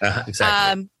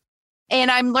 Exactly. And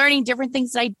I'm learning different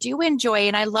things that I do enjoy.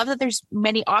 And I love that there's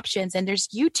many options, and there's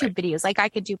YouTube videos. Like, I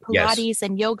could do Pilates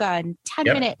and yoga in 10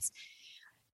 minutes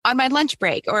on my lunch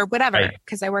break or whatever,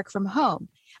 because I work from home.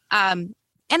 And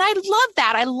I love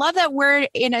that. I love that we're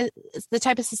in the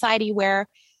type of society where,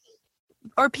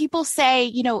 or people say,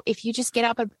 if you just get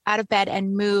up out of bed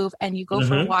and move and you go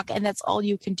for a walk, and that's all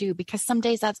you can do, because some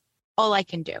days that's all I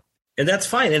can do. And that's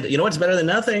fine. And what's better than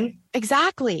nothing?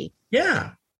 Exactly.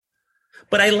 Yeah.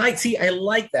 But I like that.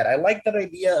 I like that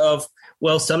idea of,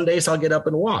 well, some days I'll get up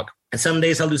and walk, and some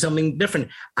days I'll do something different.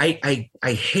 I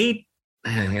hate,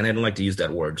 and I don't like to use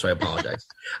that word, so I apologize.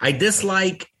 I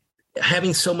dislike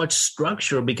having so much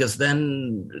structure, because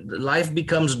then life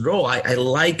becomes droll. I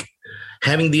like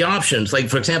having the options. Like,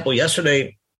 for example,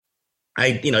 yesterday,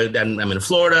 I'm in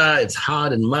Florida. It's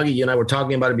hot and muggy. You and I were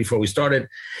talking about it before we started.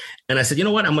 And I said, you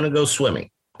know what? I'm going to go swimming.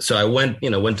 So I went to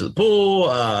the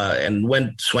pool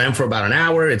and swam for about an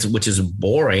hour, which is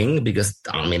boring, because,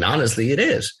 I mean, honestly, it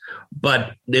is.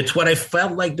 But it's what I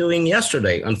felt like doing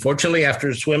yesterday. Unfortunately,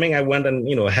 after swimming, I went and,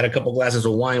 had a couple glasses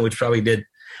of wine, which probably did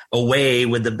away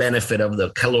with the benefit of the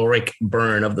caloric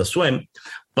burn of the swim.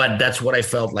 But that's what I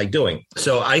felt like doing.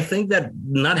 So I think that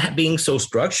not being so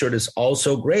structured is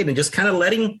also great, and just kind of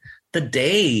letting the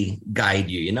day guide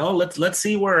you. You know, let's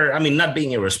see where, I mean, not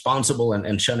being irresponsible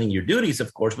and shunning your duties,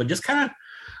 of course, but just kind of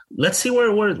let's see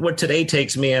where today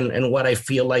takes me and what I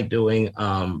feel like doing.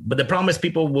 But the problem is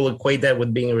people will equate that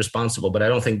with being irresponsible, but I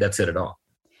don't think that's it at all.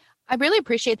 I really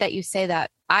appreciate that you say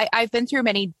that. I've been through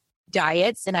many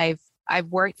diets, and I've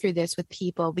worked through this with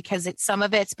people because some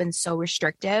of it's been so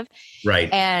restrictive. Right.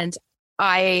 And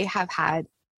I have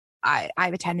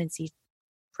a tendency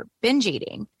for binge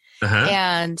eating.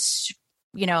 And,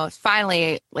 you know,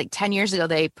 finally, like 10 years ago,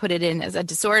 they put it in as a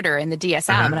disorder in the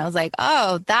DSM. And I was like,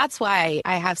 oh, that's why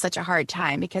I have such a hard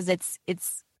time, because it's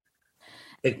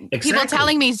exactly. People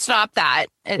telling me stop that.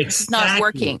 It's not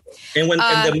working. And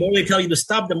and the more they tell you to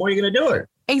stop, the more you're going to do it.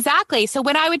 Exactly. So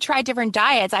when I would try different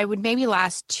diets, I would maybe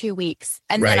last 2 weeks,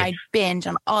 and then I'd binge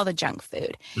on all the junk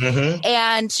food.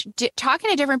 And talking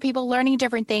to different people, learning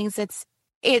different things,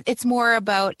 it's more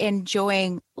about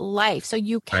enjoying life. So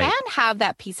you can have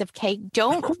that piece of cake.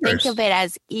 Don't think of it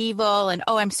as evil and,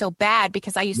 oh, I'm so bad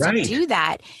because I used to do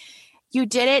that. You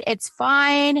did it. It's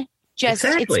fine. Just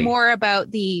it's more about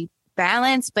the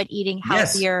balance, but eating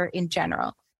healthier in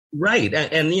general. Right.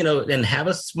 And, you know, and have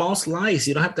a small slice.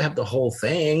 You don't have to have the whole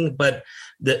thing. But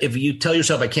if you tell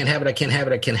yourself, I can't have it, I can't have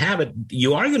it, I can't have it,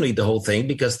 you are going to eat the whole thing,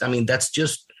 because, I mean, that's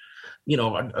just, you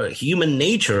know, human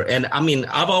nature. And I mean,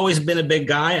 I've always been a big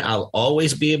guy. I'll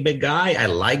always be a big guy. I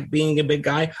like being a big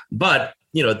guy. But,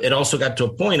 you know, it also got to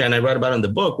a point, and I read about it in the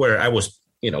book, where I was,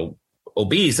 you know,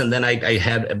 obese. And then I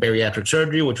had a bariatric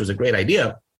surgery, which was a great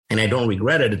idea. And I don't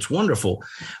regret it. It's wonderful.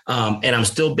 And I'm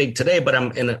still big today, but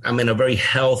I'm in a very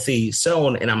healthy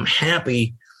zone, and I'm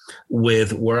happy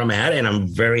with where I'm at. And I'm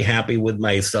very happy with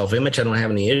my self-image. I don't have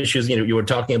any issues. You know, you were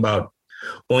talking about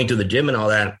going to the gym and all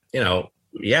that, you know,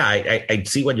 yeah, I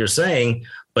see what you're saying,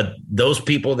 but those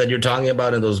people that you're talking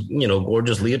about and those, you know,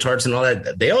 gorgeous leotards and all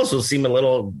that, they also seem a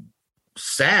little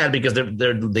sad because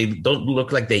they don't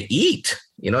look like they eat.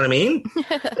 You know what I mean?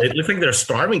 It looks like they're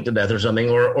starving to death or something,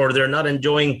 or they're not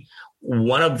enjoying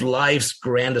one of life's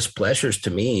grandest pleasures.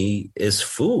 To me, is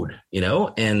food, you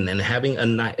know, and having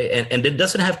and it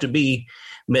doesn't have to be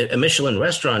a Michelin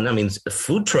restaurant. I mean,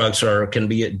 food trucks can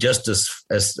be just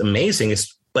as amazing,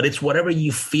 but it's whatever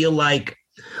you feel like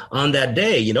on that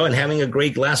day, you know, and having a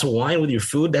great glass of wine with your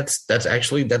food. That's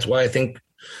why I think,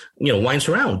 you know, wine's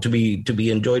around to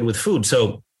be enjoyed with food.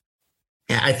 So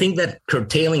I think that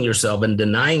curtailing yourself and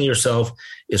denying yourself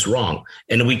is wrong.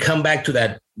 And we come back to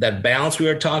that balance we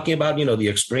were talking about, you know, the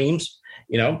extremes.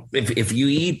 You know, if you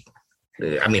eat,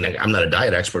 I mean, I'm not a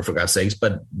diet expert, for God's sakes,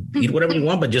 but eat whatever you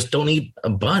want, but just don't eat a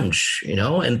bunch, you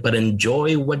know, but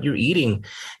enjoy what you're eating.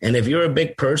 And if you're a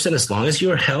big person, as long as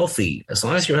you're healthy, that's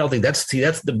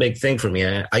the big thing for me.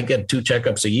 I get 2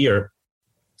 checkups a year,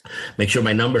 make sure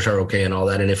my numbers are okay and all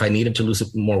that. And if I needed to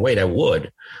lose more weight, I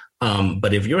would.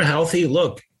 But if you're healthy,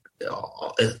 look,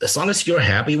 as long as you're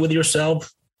happy with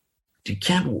yourself, you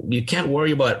can't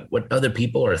worry about what other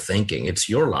people are thinking. It's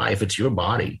your life. It's your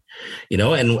body, you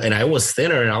know, and I was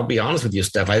thinner, and I'll be honest with you,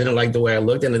 Steph, I didn't like the way I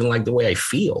looked, and I didn't like the way I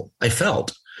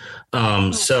felt.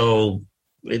 So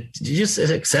it's just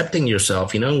accepting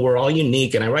yourself, you know, we're all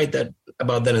unique. And I write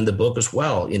about that in the book as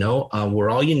well. You know,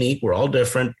 we're all unique. We're all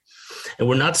different, and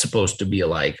we're not supposed to be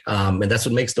alike. And that's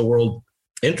what makes the world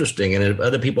interesting. And if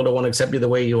other people don't want to accept you the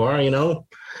way you are, you know,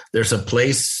 there's a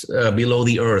place below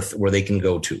the earth where they can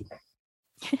go to.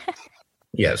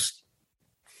 Yes.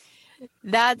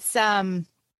 That's that's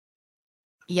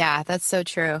so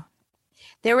true.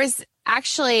 There was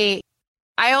actually,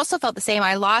 I also felt the same.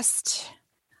 I lost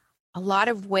a lot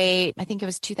of weight. I think it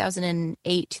was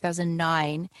 2008,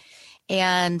 2009.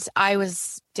 And I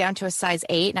was down to a size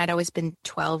 8, and I'd always been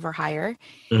 12 or higher.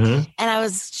 And I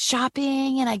was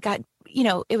shopping, and I got, you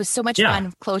know, it was so much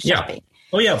fun clothes shopping.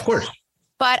 Oh yeah, of course.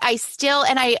 But I still,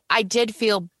 and I did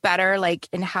feel better, like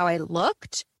in how I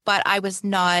looked, but I was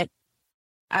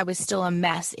still a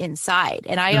mess inside.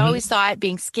 And I always thought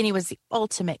being skinny was the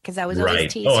ultimate, because I was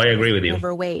always teased. Oh, I agree with you.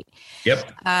 Overweight.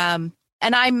 Yep.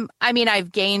 And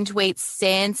I've gained weight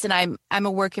since, and I'm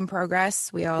a work in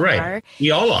progress. We all are. We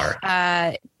all are.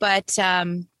 But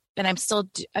and I'm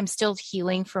still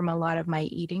healing from a lot of my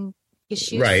eating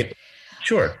issues. Right.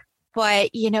 Sure.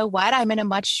 But you know what? I'm in a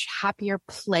much happier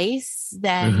place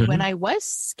than when I was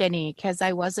skinny, because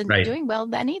I wasn't doing well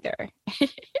then either.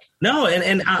 No.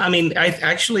 And I mean, I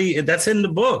actually, that's in the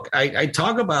book. I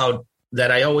talk about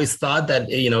that I always thought that,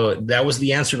 that was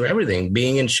the answer to everything,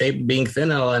 being in shape, being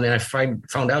thin. And I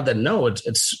found out that no,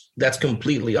 that's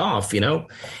completely off,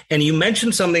 And you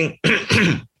mentioned something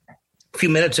a few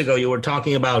minutes ago. You were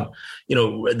talking about,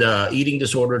 the eating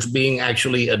disorders being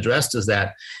actually addressed as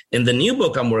that. In the new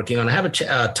book I'm working on, I have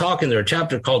a talk in there, a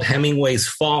chapter called Hemingway's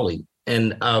Folly.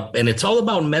 And it's all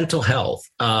about mental health.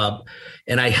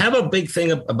 And I have a big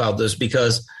thing about this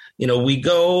because, we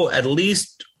go at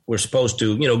least, we're supposed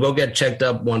to, go get checked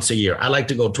up once a year. I like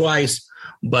to go twice,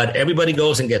 but everybody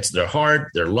goes and gets their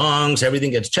heart, their lungs, everything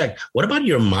gets checked. What about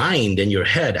your mind and your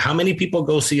head? How many people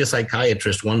go see a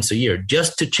psychiatrist once a year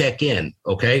just to check in?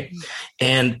 Okay.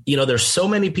 And, there's so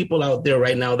many people out there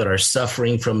right now that are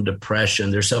suffering from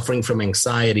depression. They're suffering from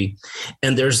anxiety.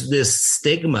 And there's this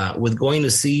stigma with going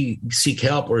to seek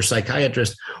help or a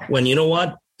psychiatrist when, you know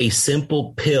what? A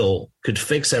simple pill could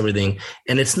fix everything.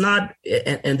 And it's not,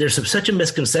 and there's such a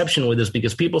misconception with this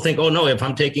because people think, oh no, if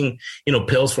I'm taking,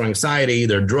 pills for anxiety,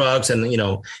 they're drugs and,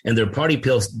 and they're party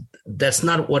pills. That's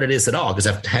not what it is at all. Because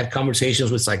I've had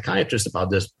conversations with psychiatrists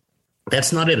about this.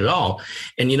 That's not it at all.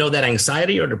 And that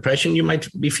anxiety or depression you might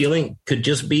be feeling could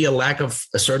just be a lack of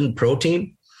a certain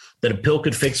protein that a pill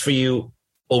could fix for you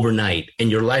overnight,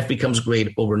 and your life becomes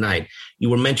great overnight. You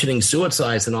were mentioning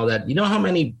suicides and all that. You know how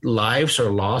many lives are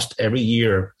lost every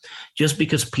year just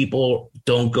because people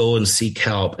don't go and seek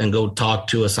help and go talk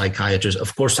to a psychiatrist?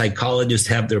 Of course, psychologists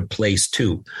have their place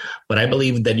too, but I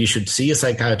believe that you should see a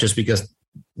psychiatrist because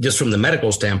just from the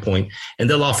medical standpoint, and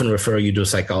they'll often refer you to a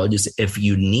psychologist if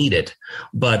you need it.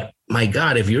 But my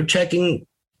God, if you're checking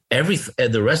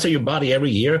the rest of your body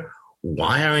every year,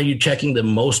 why aren't you checking the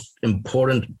most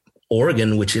important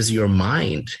organ, which is your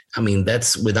mind? I mean,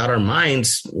 that's without our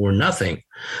minds, we're nothing.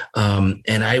 And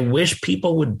I wish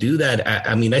people would do that.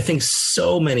 I think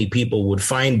so many people would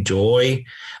find joy,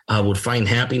 would find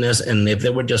happiness. And if they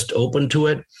were just open to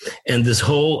it, and this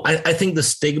whole, I think the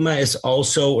stigma is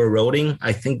also eroding.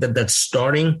 I think that that's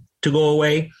starting to go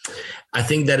away. I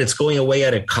think that it's going away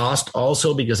at a cost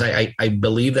also, because I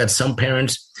believe that some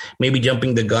parents may be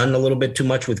jumping the gun a little bit too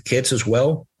much with kids as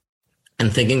well,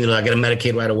 and thinking that I got to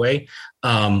medicate right away.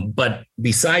 But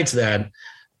besides that,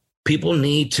 people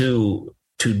need to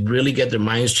really get their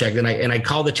minds checked. And I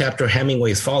call the chapter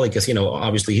Hemingway's Folly because,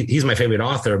 obviously he's my favorite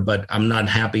author, but I'm not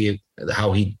happy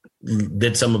how he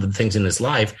did some of the things in his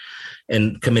life,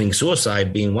 and committing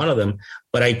suicide being one of them.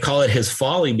 But I call it his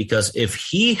folly because if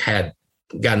he had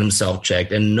gotten himself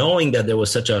checked and knowing that there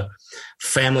was such a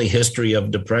family history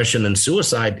of depression and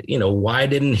suicide, why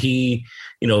didn't he,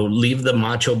 leave the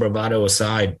macho bravado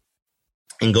aside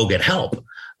and go get help?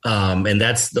 And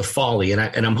that's the folly.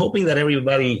 And I'm hoping that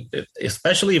everybody,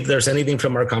 especially if there's anything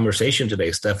from our conversation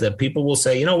today, Steph, that people will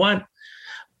say, you know what,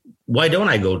 why don't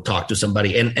I go talk to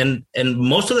somebody? And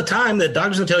most of the time the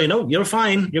doctors will tell you, no, you're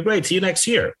fine. You're great. See you next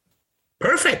year.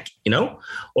 Perfect.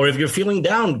 Or if you're feeling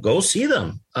down, go see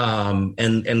them,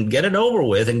 and get it over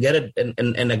with and get it.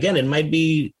 And again, it might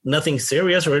be nothing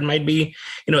serious, or it might be,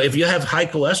 if you have high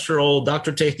cholesterol,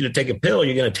 doctor tells you to take a pill,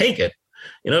 you're going to take it.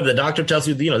 If the doctor tells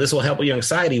you, this will help with your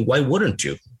anxiety, why wouldn't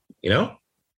you?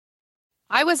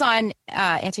 I was on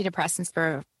antidepressants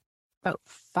for about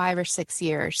 5 or 6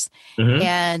 years,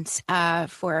 and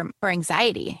for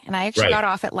anxiety, and I actually got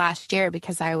off it last year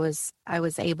because I was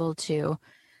able to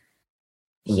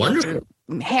wonderful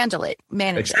handle it,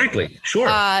 manage exactly. Sure.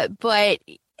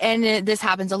 And this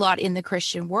happens a lot in the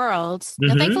Christian world.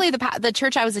 Now, thankfully, the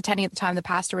church I was attending at the time, the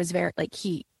pastor was very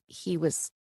he was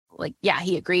like, yeah,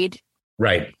 he agreed.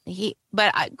 Right.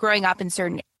 But growing up in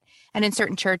certain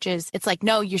churches, it's like,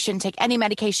 no, you shouldn't take any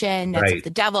medication. That's of the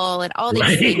devil and all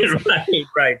these things.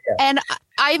 Right. Yeah. And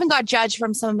I even got judged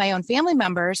from some of my own family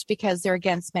members because they're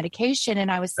against medication.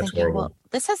 And I was thinking, well,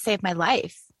 this has saved my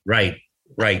life. Right.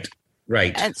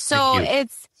 And so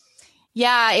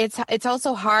it's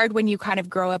also hard when you kind of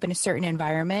grow up in a certain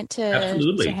environment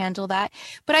to handle that.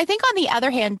 But I think on the other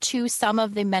hand, too, some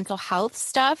of the mental health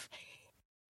stuff,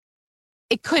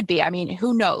 it could be,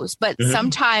 who knows? But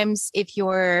sometimes if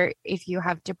you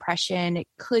have depression, it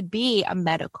could be a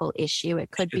medical issue.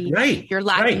 It could be you're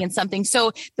lacking in something.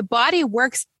 So the body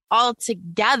works all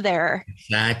together.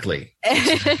 Exactly.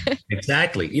 And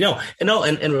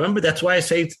remember, that's why I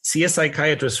say see a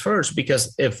psychiatrist first,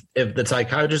 because if the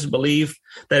psychiatrists believe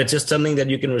that it's just something that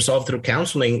you can resolve through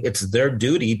counseling, it's their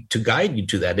duty to guide you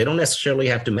to that. They don't necessarily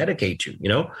have to medicate you,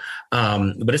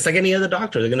 but it's like any other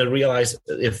doctor. They're going to realize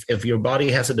if your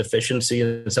body has a deficiency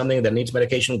in something that needs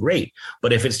medication, great.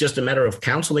 But if it's just a matter of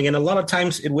counseling, and a lot of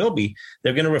times it will be,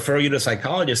 they're going to refer you to a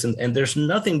psychologist, and there's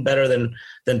nothing better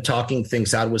than talking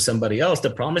things out with with somebody else. The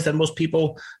problem is that most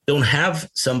people don't have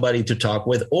somebody to talk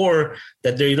with, or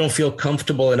that they don't feel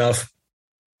comfortable enough,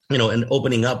 and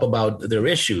opening up about their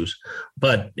issues.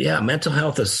 But yeah, mental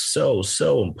health is so,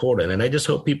 so important. And I just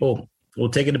hope people will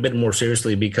take it a bit more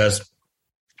seriously, because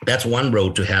that's one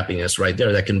road to happiness right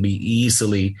there that can be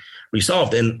easily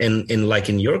resolved. And like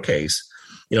in your case,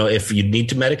 if you need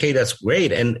to medicate, that's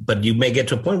great. But you may get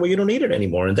to a point where you don't need it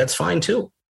anymore, and that's fine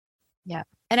too. Yeah.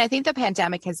 And I think the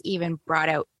pandemic has even brought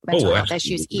out mental health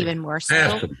issues even more so.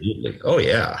 Absolutely. Oh,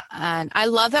 yeah. And I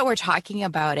love that we're talking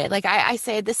about it. Like I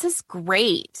say, this is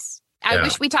great. I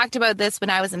wish we talked about this when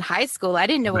I was in high school. I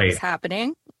didn't know what was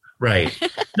happening. Right.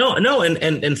 No.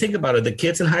 And think about it. The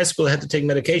kids in high school that had to take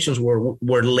medications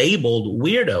were labeled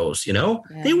weirdos,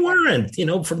 Yeah. They weren't,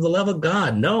 for the love of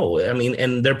God. No, I mean,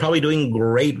 and they're probably doing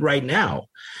great right now.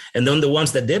 And then the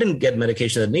ones that didn't get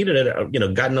medication that needed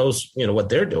it, God knows, what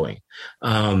they're doing.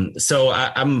 So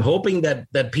I'm hoping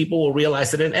that people will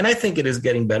realize it. And I think it is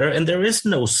getting better. And there is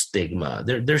no stigma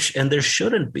there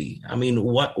shouldn't be. I mean,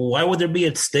 why would there be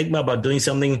a stigma about doing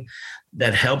something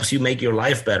that helps you make your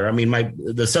life better? I mean,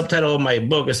 the subtitle of my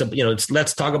book is, it's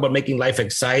Let's Talk About Making Life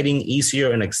Exciting,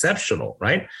 Easier, and Exceptional,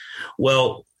 right?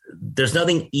 Well, there's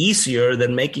nothing easier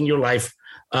than making your life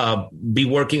be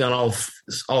working on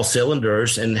all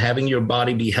cylinders and having your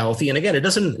body be healthy. And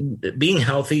again, being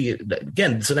healthy,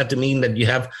 again, doesn't have to mean that you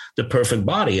have the perfect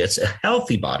body. It's a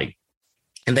healthy body,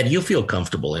 and that you feel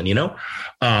comfortable in,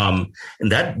 and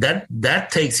that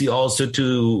takes you also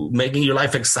to making your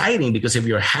life exciting, because if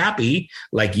you're happy,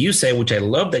 like you say, which I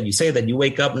love that you say, that you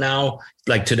wake up now,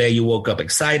 like today, you woke up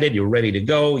excited, you're ready to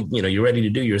go, you're ready to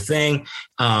do your thing.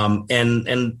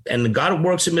 And God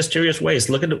works in mysterious ways.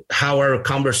 Look at how our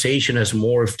conversation has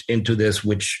morphed into this,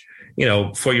 which,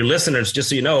 for your listeners, just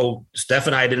so you know, Steph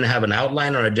and I didn't have an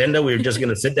outline or agenda. We were just going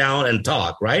to sit down and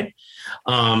talk, right?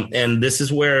 And this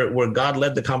is where God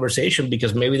led the conversation,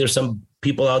 because maybe there's some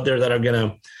people out there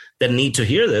that need to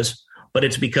hear this, but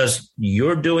it's because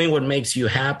you're doing what makes you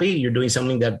happy. You're doing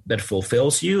something that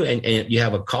fulfills you, and you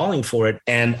have a calling for it.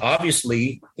 And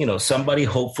obviously, somebody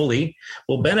hopefully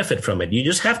will benefit from it. You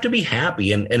just have to be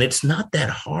happy. And it's not that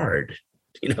hard.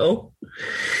 You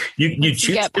choose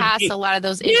to get past a lot of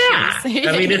those issues. Yeah.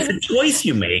 I mean, it's a choice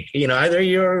you make, either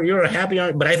you're happy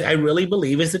or, but I really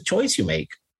believe it's a choice you make.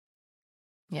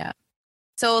 Yeah.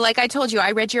 So like I told you,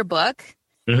 I read your book.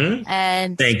 Mm-hmm.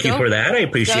 And thank you for that. I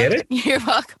appreciate it. You're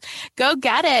welcome. Go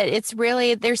get it. It's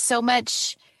really, there's so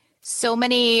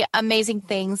many amazing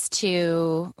things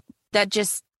that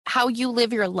just how you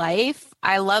live your life.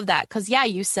 I love that. Cause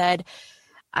you said,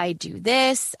 I do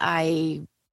this. I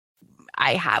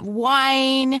have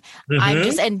wine. Mm-hmm. I'm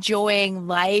just enjoying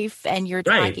life. And you're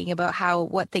talking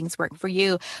about what things work for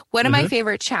you. One of my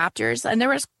favorite chapters, and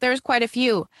there's quite a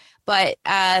few, but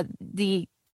the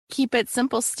Keep It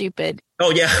Simple, Stupid.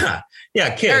 Oh yeah.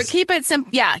 Yeah. KISS. Or Keep It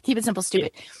Simple. Yeah. Keep It Simple,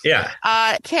 Stupid. Yeah.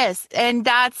 KISS. And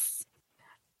that's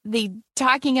the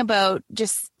talking about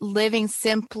just living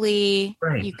simply.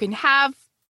 Right. You can have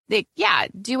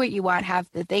do what you want, have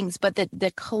the things, but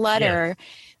the clutter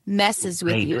messes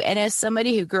with you. And as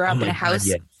somebody who grew up in a house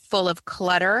full of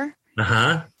clutter,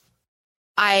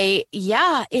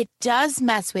 it does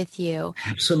mess with you.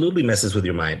 Absolutely messes with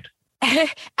your mind.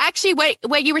 Actually,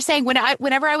 what you were saying,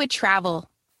 whenever I would travel,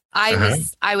 I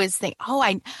was thinking,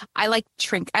 I like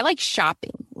I like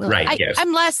shopping. Right.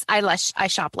 I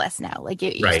shop less now. Like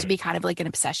it used to be kind of like an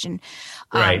obsession.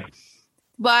 Right.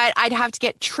 But I'd have to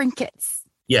get trinkets.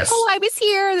 Yes. Oh, I was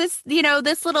here.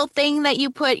 This little thing that you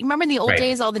put. Remember in the old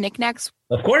days, all the knickknacks.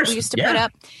 Of course, we used to put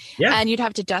up. Yeah. And you'd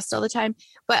have to dust all the time.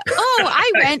 But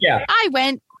I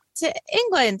went to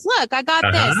England. Look, I got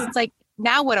this. It's like,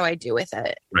 now what do I do with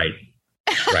it? Right.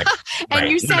 And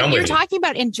you said you're talking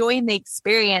about enjoying the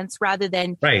experience rather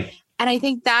than And I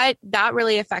think that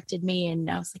really affected me. And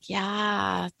I was like,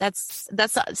 yeah, that's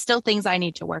still things I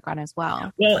need to work on as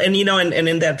well. Well, and, and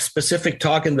in that specific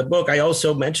talk in the book, I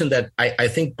also mentioned that I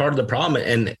think part of the problem,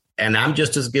 and I'm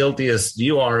just as guilty as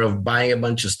you are of buying a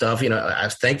bunch of stuff,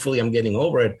 thankfully I'm getting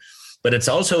over it. But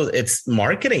it's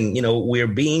marketing. We're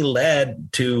being led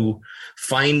to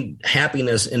find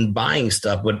happiness in buying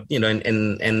stuff. But,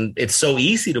 and it's so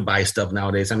easy to buy stuff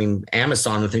nowadays. I mean,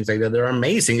 Amazon and things like that, they're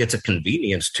amazing. It's a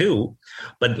convenience too.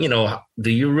 But, do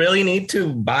you really need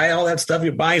to buy all that stuff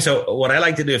you're buying? So what I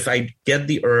like to do, if I get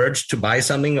the urge to buy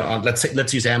something,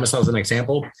 let's use Amazon as an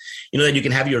example, that you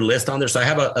can have your list on there. So I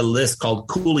have a list called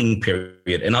cooling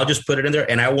period, and I'll just put it in there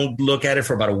and I won't look at it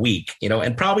for about a week,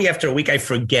 and probably after a week I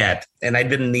forget. And I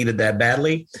didn't need it that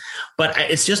badly, but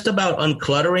it's just about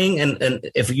uncluttering. And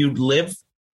if you live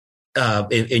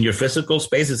in your physical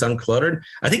space is uncluttered,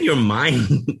 I think your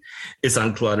mind is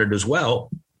uncluttered as well.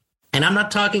 And I'm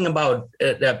not talking about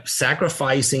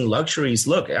sacrificing luxuries.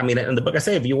 Look, I mean, in the book I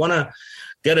say, if you want to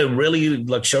get a really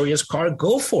luxurious car,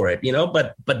 go for it,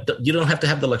 but you don't have to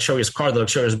have the luxurious car, the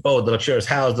luxurious boat, the luxurious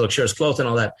house, the luxurious clothes and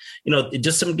all that,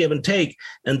 just some give and take.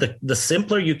 And the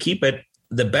simpler you keep it,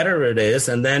 the better it is.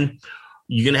 And then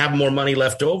you're going to have more money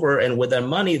left over. And with that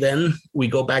money, then we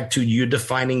go back to you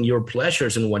defining your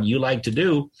pleasures and what you like to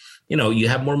do. You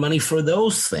have more money for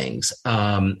those things,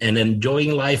 and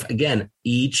enjoying life again,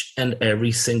 each and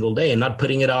every single day, and not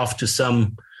putting it off to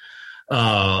some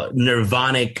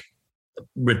nirvanic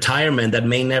retirement that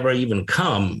may never even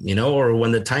come, or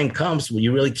when the time comes,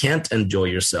 you really can't enjoy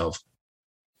yourself.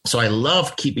 So I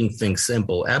love keeping things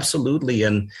simple. Absolutely.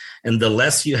 And the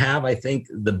less you have, I think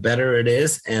the better it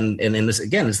is. And in this,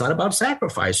 again, it's not about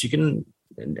sacrifice. You can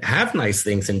have nice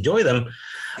things, enjoy them.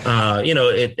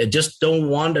 Just don't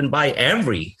want and buy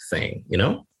everything,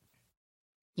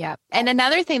 Yeah. And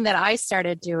another thing that I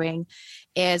started doing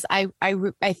is I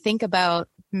think about,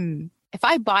 if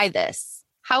I buy this,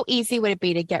 how easy would it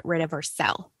be to get rid of or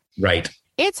sell? Right.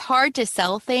 It's hard to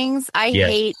sell things.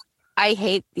 I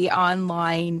hate the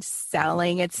online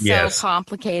selling. It's so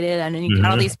complicated, and then you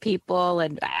got all these people,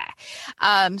 and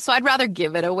so I'd rather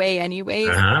give it away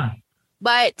anyways.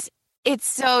 But it's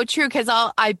so true, because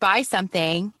I buy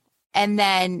something and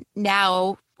then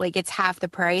now like it's half the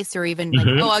price, or even like,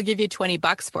 I'll give you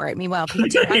 $20 for it. Meanwhile,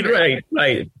 people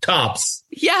right. Tops.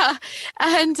 Yeah.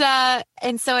 And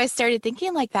so I started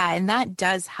thinking like that, and that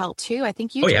does help too. I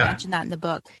think you mentioned that in the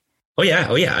book. Oh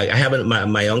yeah. I haven't.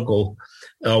 My uncle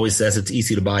always says it's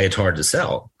easy to buy, it's hard to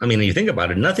sell. I mean, you think about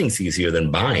it, nothing's easier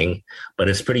than buying, but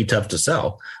it's pretty tough to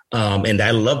sell. And I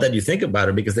love that you think about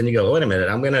it, because then you go, wait a minute,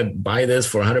 I'm going to buy this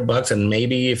for $100, and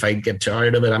maybe if I get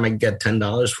tired of it, I might get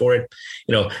 $10 for it.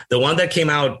 The one that came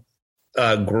out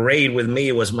great with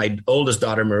me was my oldest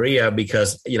daughter, Maria,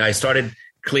 because, I started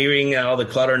clearing all the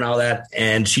clutter and all that,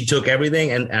 and she took everything.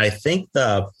 And I think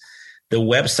the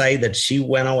website that she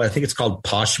went on, I think it's called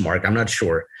Poshmark, I'm not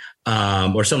sure,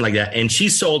 or something like that. And she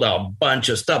sold a bunch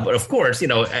of stuff. But of course,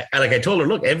 like I told her,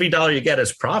 look, every dollar you get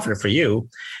is profit for you.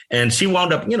 And she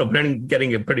wound up,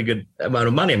 getting a pretty good amount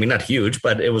of money. I mean, not huge,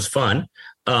 but it was fun.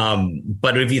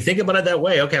 But if you think about it that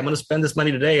way, okay, I'm going to spend this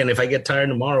money today, and if I get tired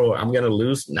tomorrow, I'm going to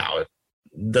lose. No, it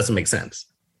doesn't make sense.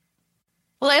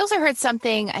 Well, I also heard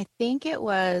something, I think it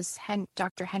was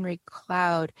Dr. Henry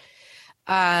Cloud,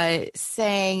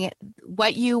 saying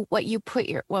what you put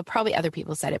probably other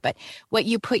people said it, but what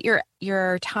you put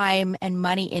your time and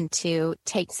money into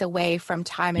takes away from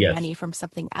time and money from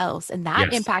something else. And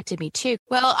that impacted me too.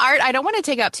 Well, Art, I don't want to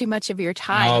take up too much of your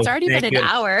time. It's already been an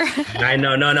hour. I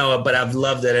know, no, but I've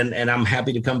loved it. And I'm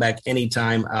happy to come back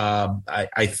anytime.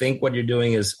 I think what you're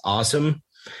doing is awesome.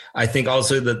 I think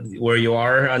also that where you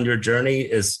are on your journey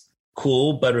is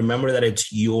cool, but remember that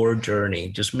it's your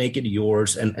journey. Just make it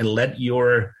yours, and let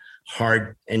your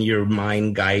heart and your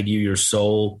mind guide you, your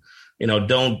soul.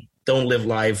 Don't live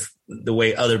life the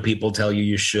way other people tell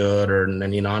you should.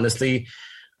 And honestly,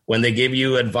 when they give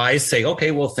you advice, say, okay,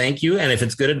 well, thank you. And if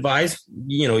it's good advice,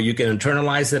 you can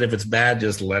internalize it. If it's bad,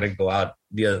 just let it go out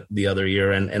the other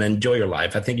ear and enjoy your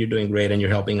life. I think you're doing great, and you're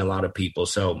helping a lot of people.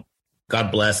 So God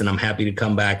bless. And I'm happy to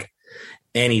come back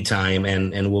anytime,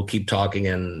 and we'll keep talking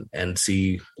and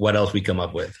see what else we come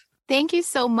up with. Thank you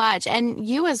so much. And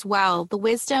you as well. The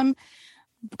wisdom,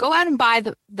 go out and buy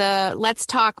the Let's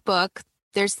Talk book.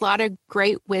 There's a lot of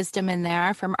great wisdom in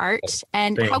there from Art.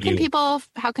 And how can people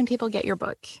get your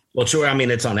book? Well, sure. I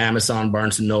mean, it's on Amazon,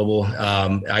 Barnes and Noble.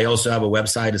 I also have a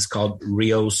website. It's called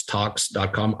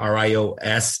riostalks.com,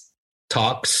 RIOS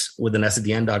talks with an S at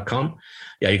the end.com.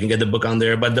 Yeah, you can get the book on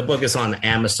there, but the book is on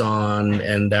Amazon.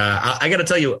 And I got to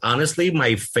tell you, honestly,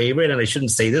 my favorite, and I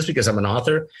shouldn't say this because I'm an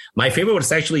author, my favorite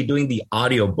was actually doing the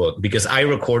audiobook, because I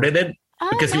recorded it.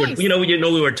 Because nice.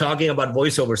 we were talking about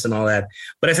voiceovers and all that.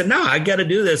 But I said, no, I got to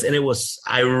do this. And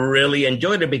I really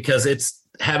enjoyed it, because it's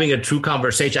having a true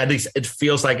conversation. At least it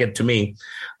feels like it to me.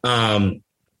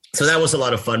 So that was a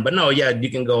lot of fun. But no, yeah,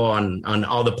 you can go on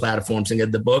all the platforms and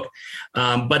get the book.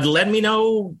 But let me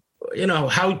know,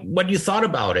 what you thought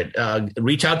about it.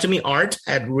 Reach out to me, Art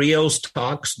at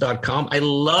riostalks.com. I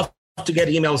love to get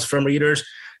emails from readers.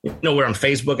 We're on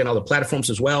Facebook and all the platforms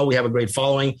as well. We have a great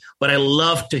following, but I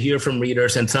love to hear from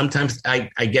readers. And sometimes I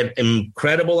get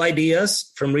incredible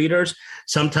ideas from readers.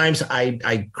 Sometimes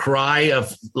I cry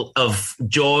of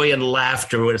joy and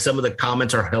laughter when some of the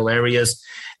comments are hilarious.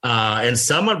 And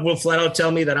someone will flat out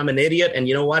tell me that I'm an idiot. And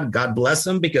you know what? God bless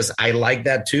them, because I like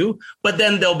that too. But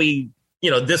then they'll be,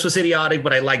 this was idiotic,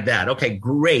 but I like that. Okay,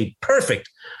 great. Perfect.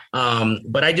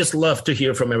 But I just love to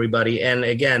hear from everybody. And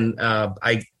again,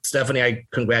 Stephanie, I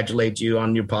congratulate you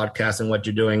on your podcast and what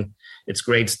you're doing. It's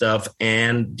great stuff.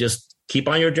 And just keep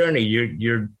on your journey.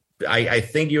 I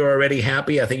think you're already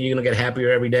happy. I think you're going to get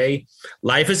happier every day.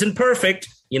 Life isn't perfect,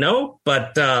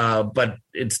 but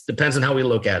it depends on how we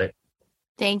look at it.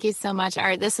 Thank you so much,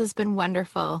 Art. This has been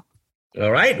wonderful.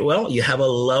 All right. Well, you have a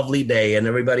lovely day, and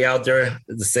everybody out there,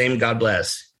 the same. God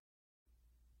bless.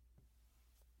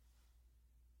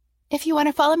 If you want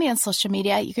to follow me on social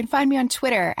media, you can find me on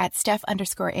Twitter at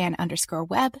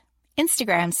Steph_Ann_Webb,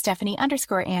 Instagram,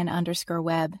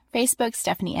 Stephanie_Ann_Webb, Facebook,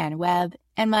 Stephanie Ann Webb,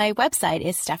 and my website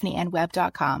is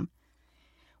stephanieannwebb.com,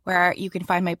 where you can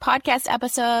find my podcast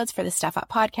episodes for the Steph Up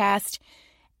podcast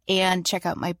and check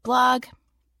out my blog.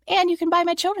 And you can buy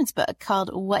my children's book called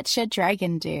What Should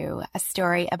Dragon Do? A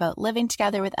story about living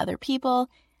together with other people,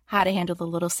 how to handle the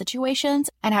little situations,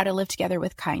 and how to live together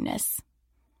with kindness.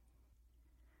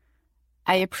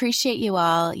 I appreciate you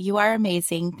all. You are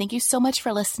amazing. Thank you so much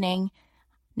for listening.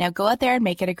 Now go out there and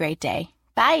make it a great day.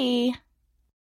 Bye.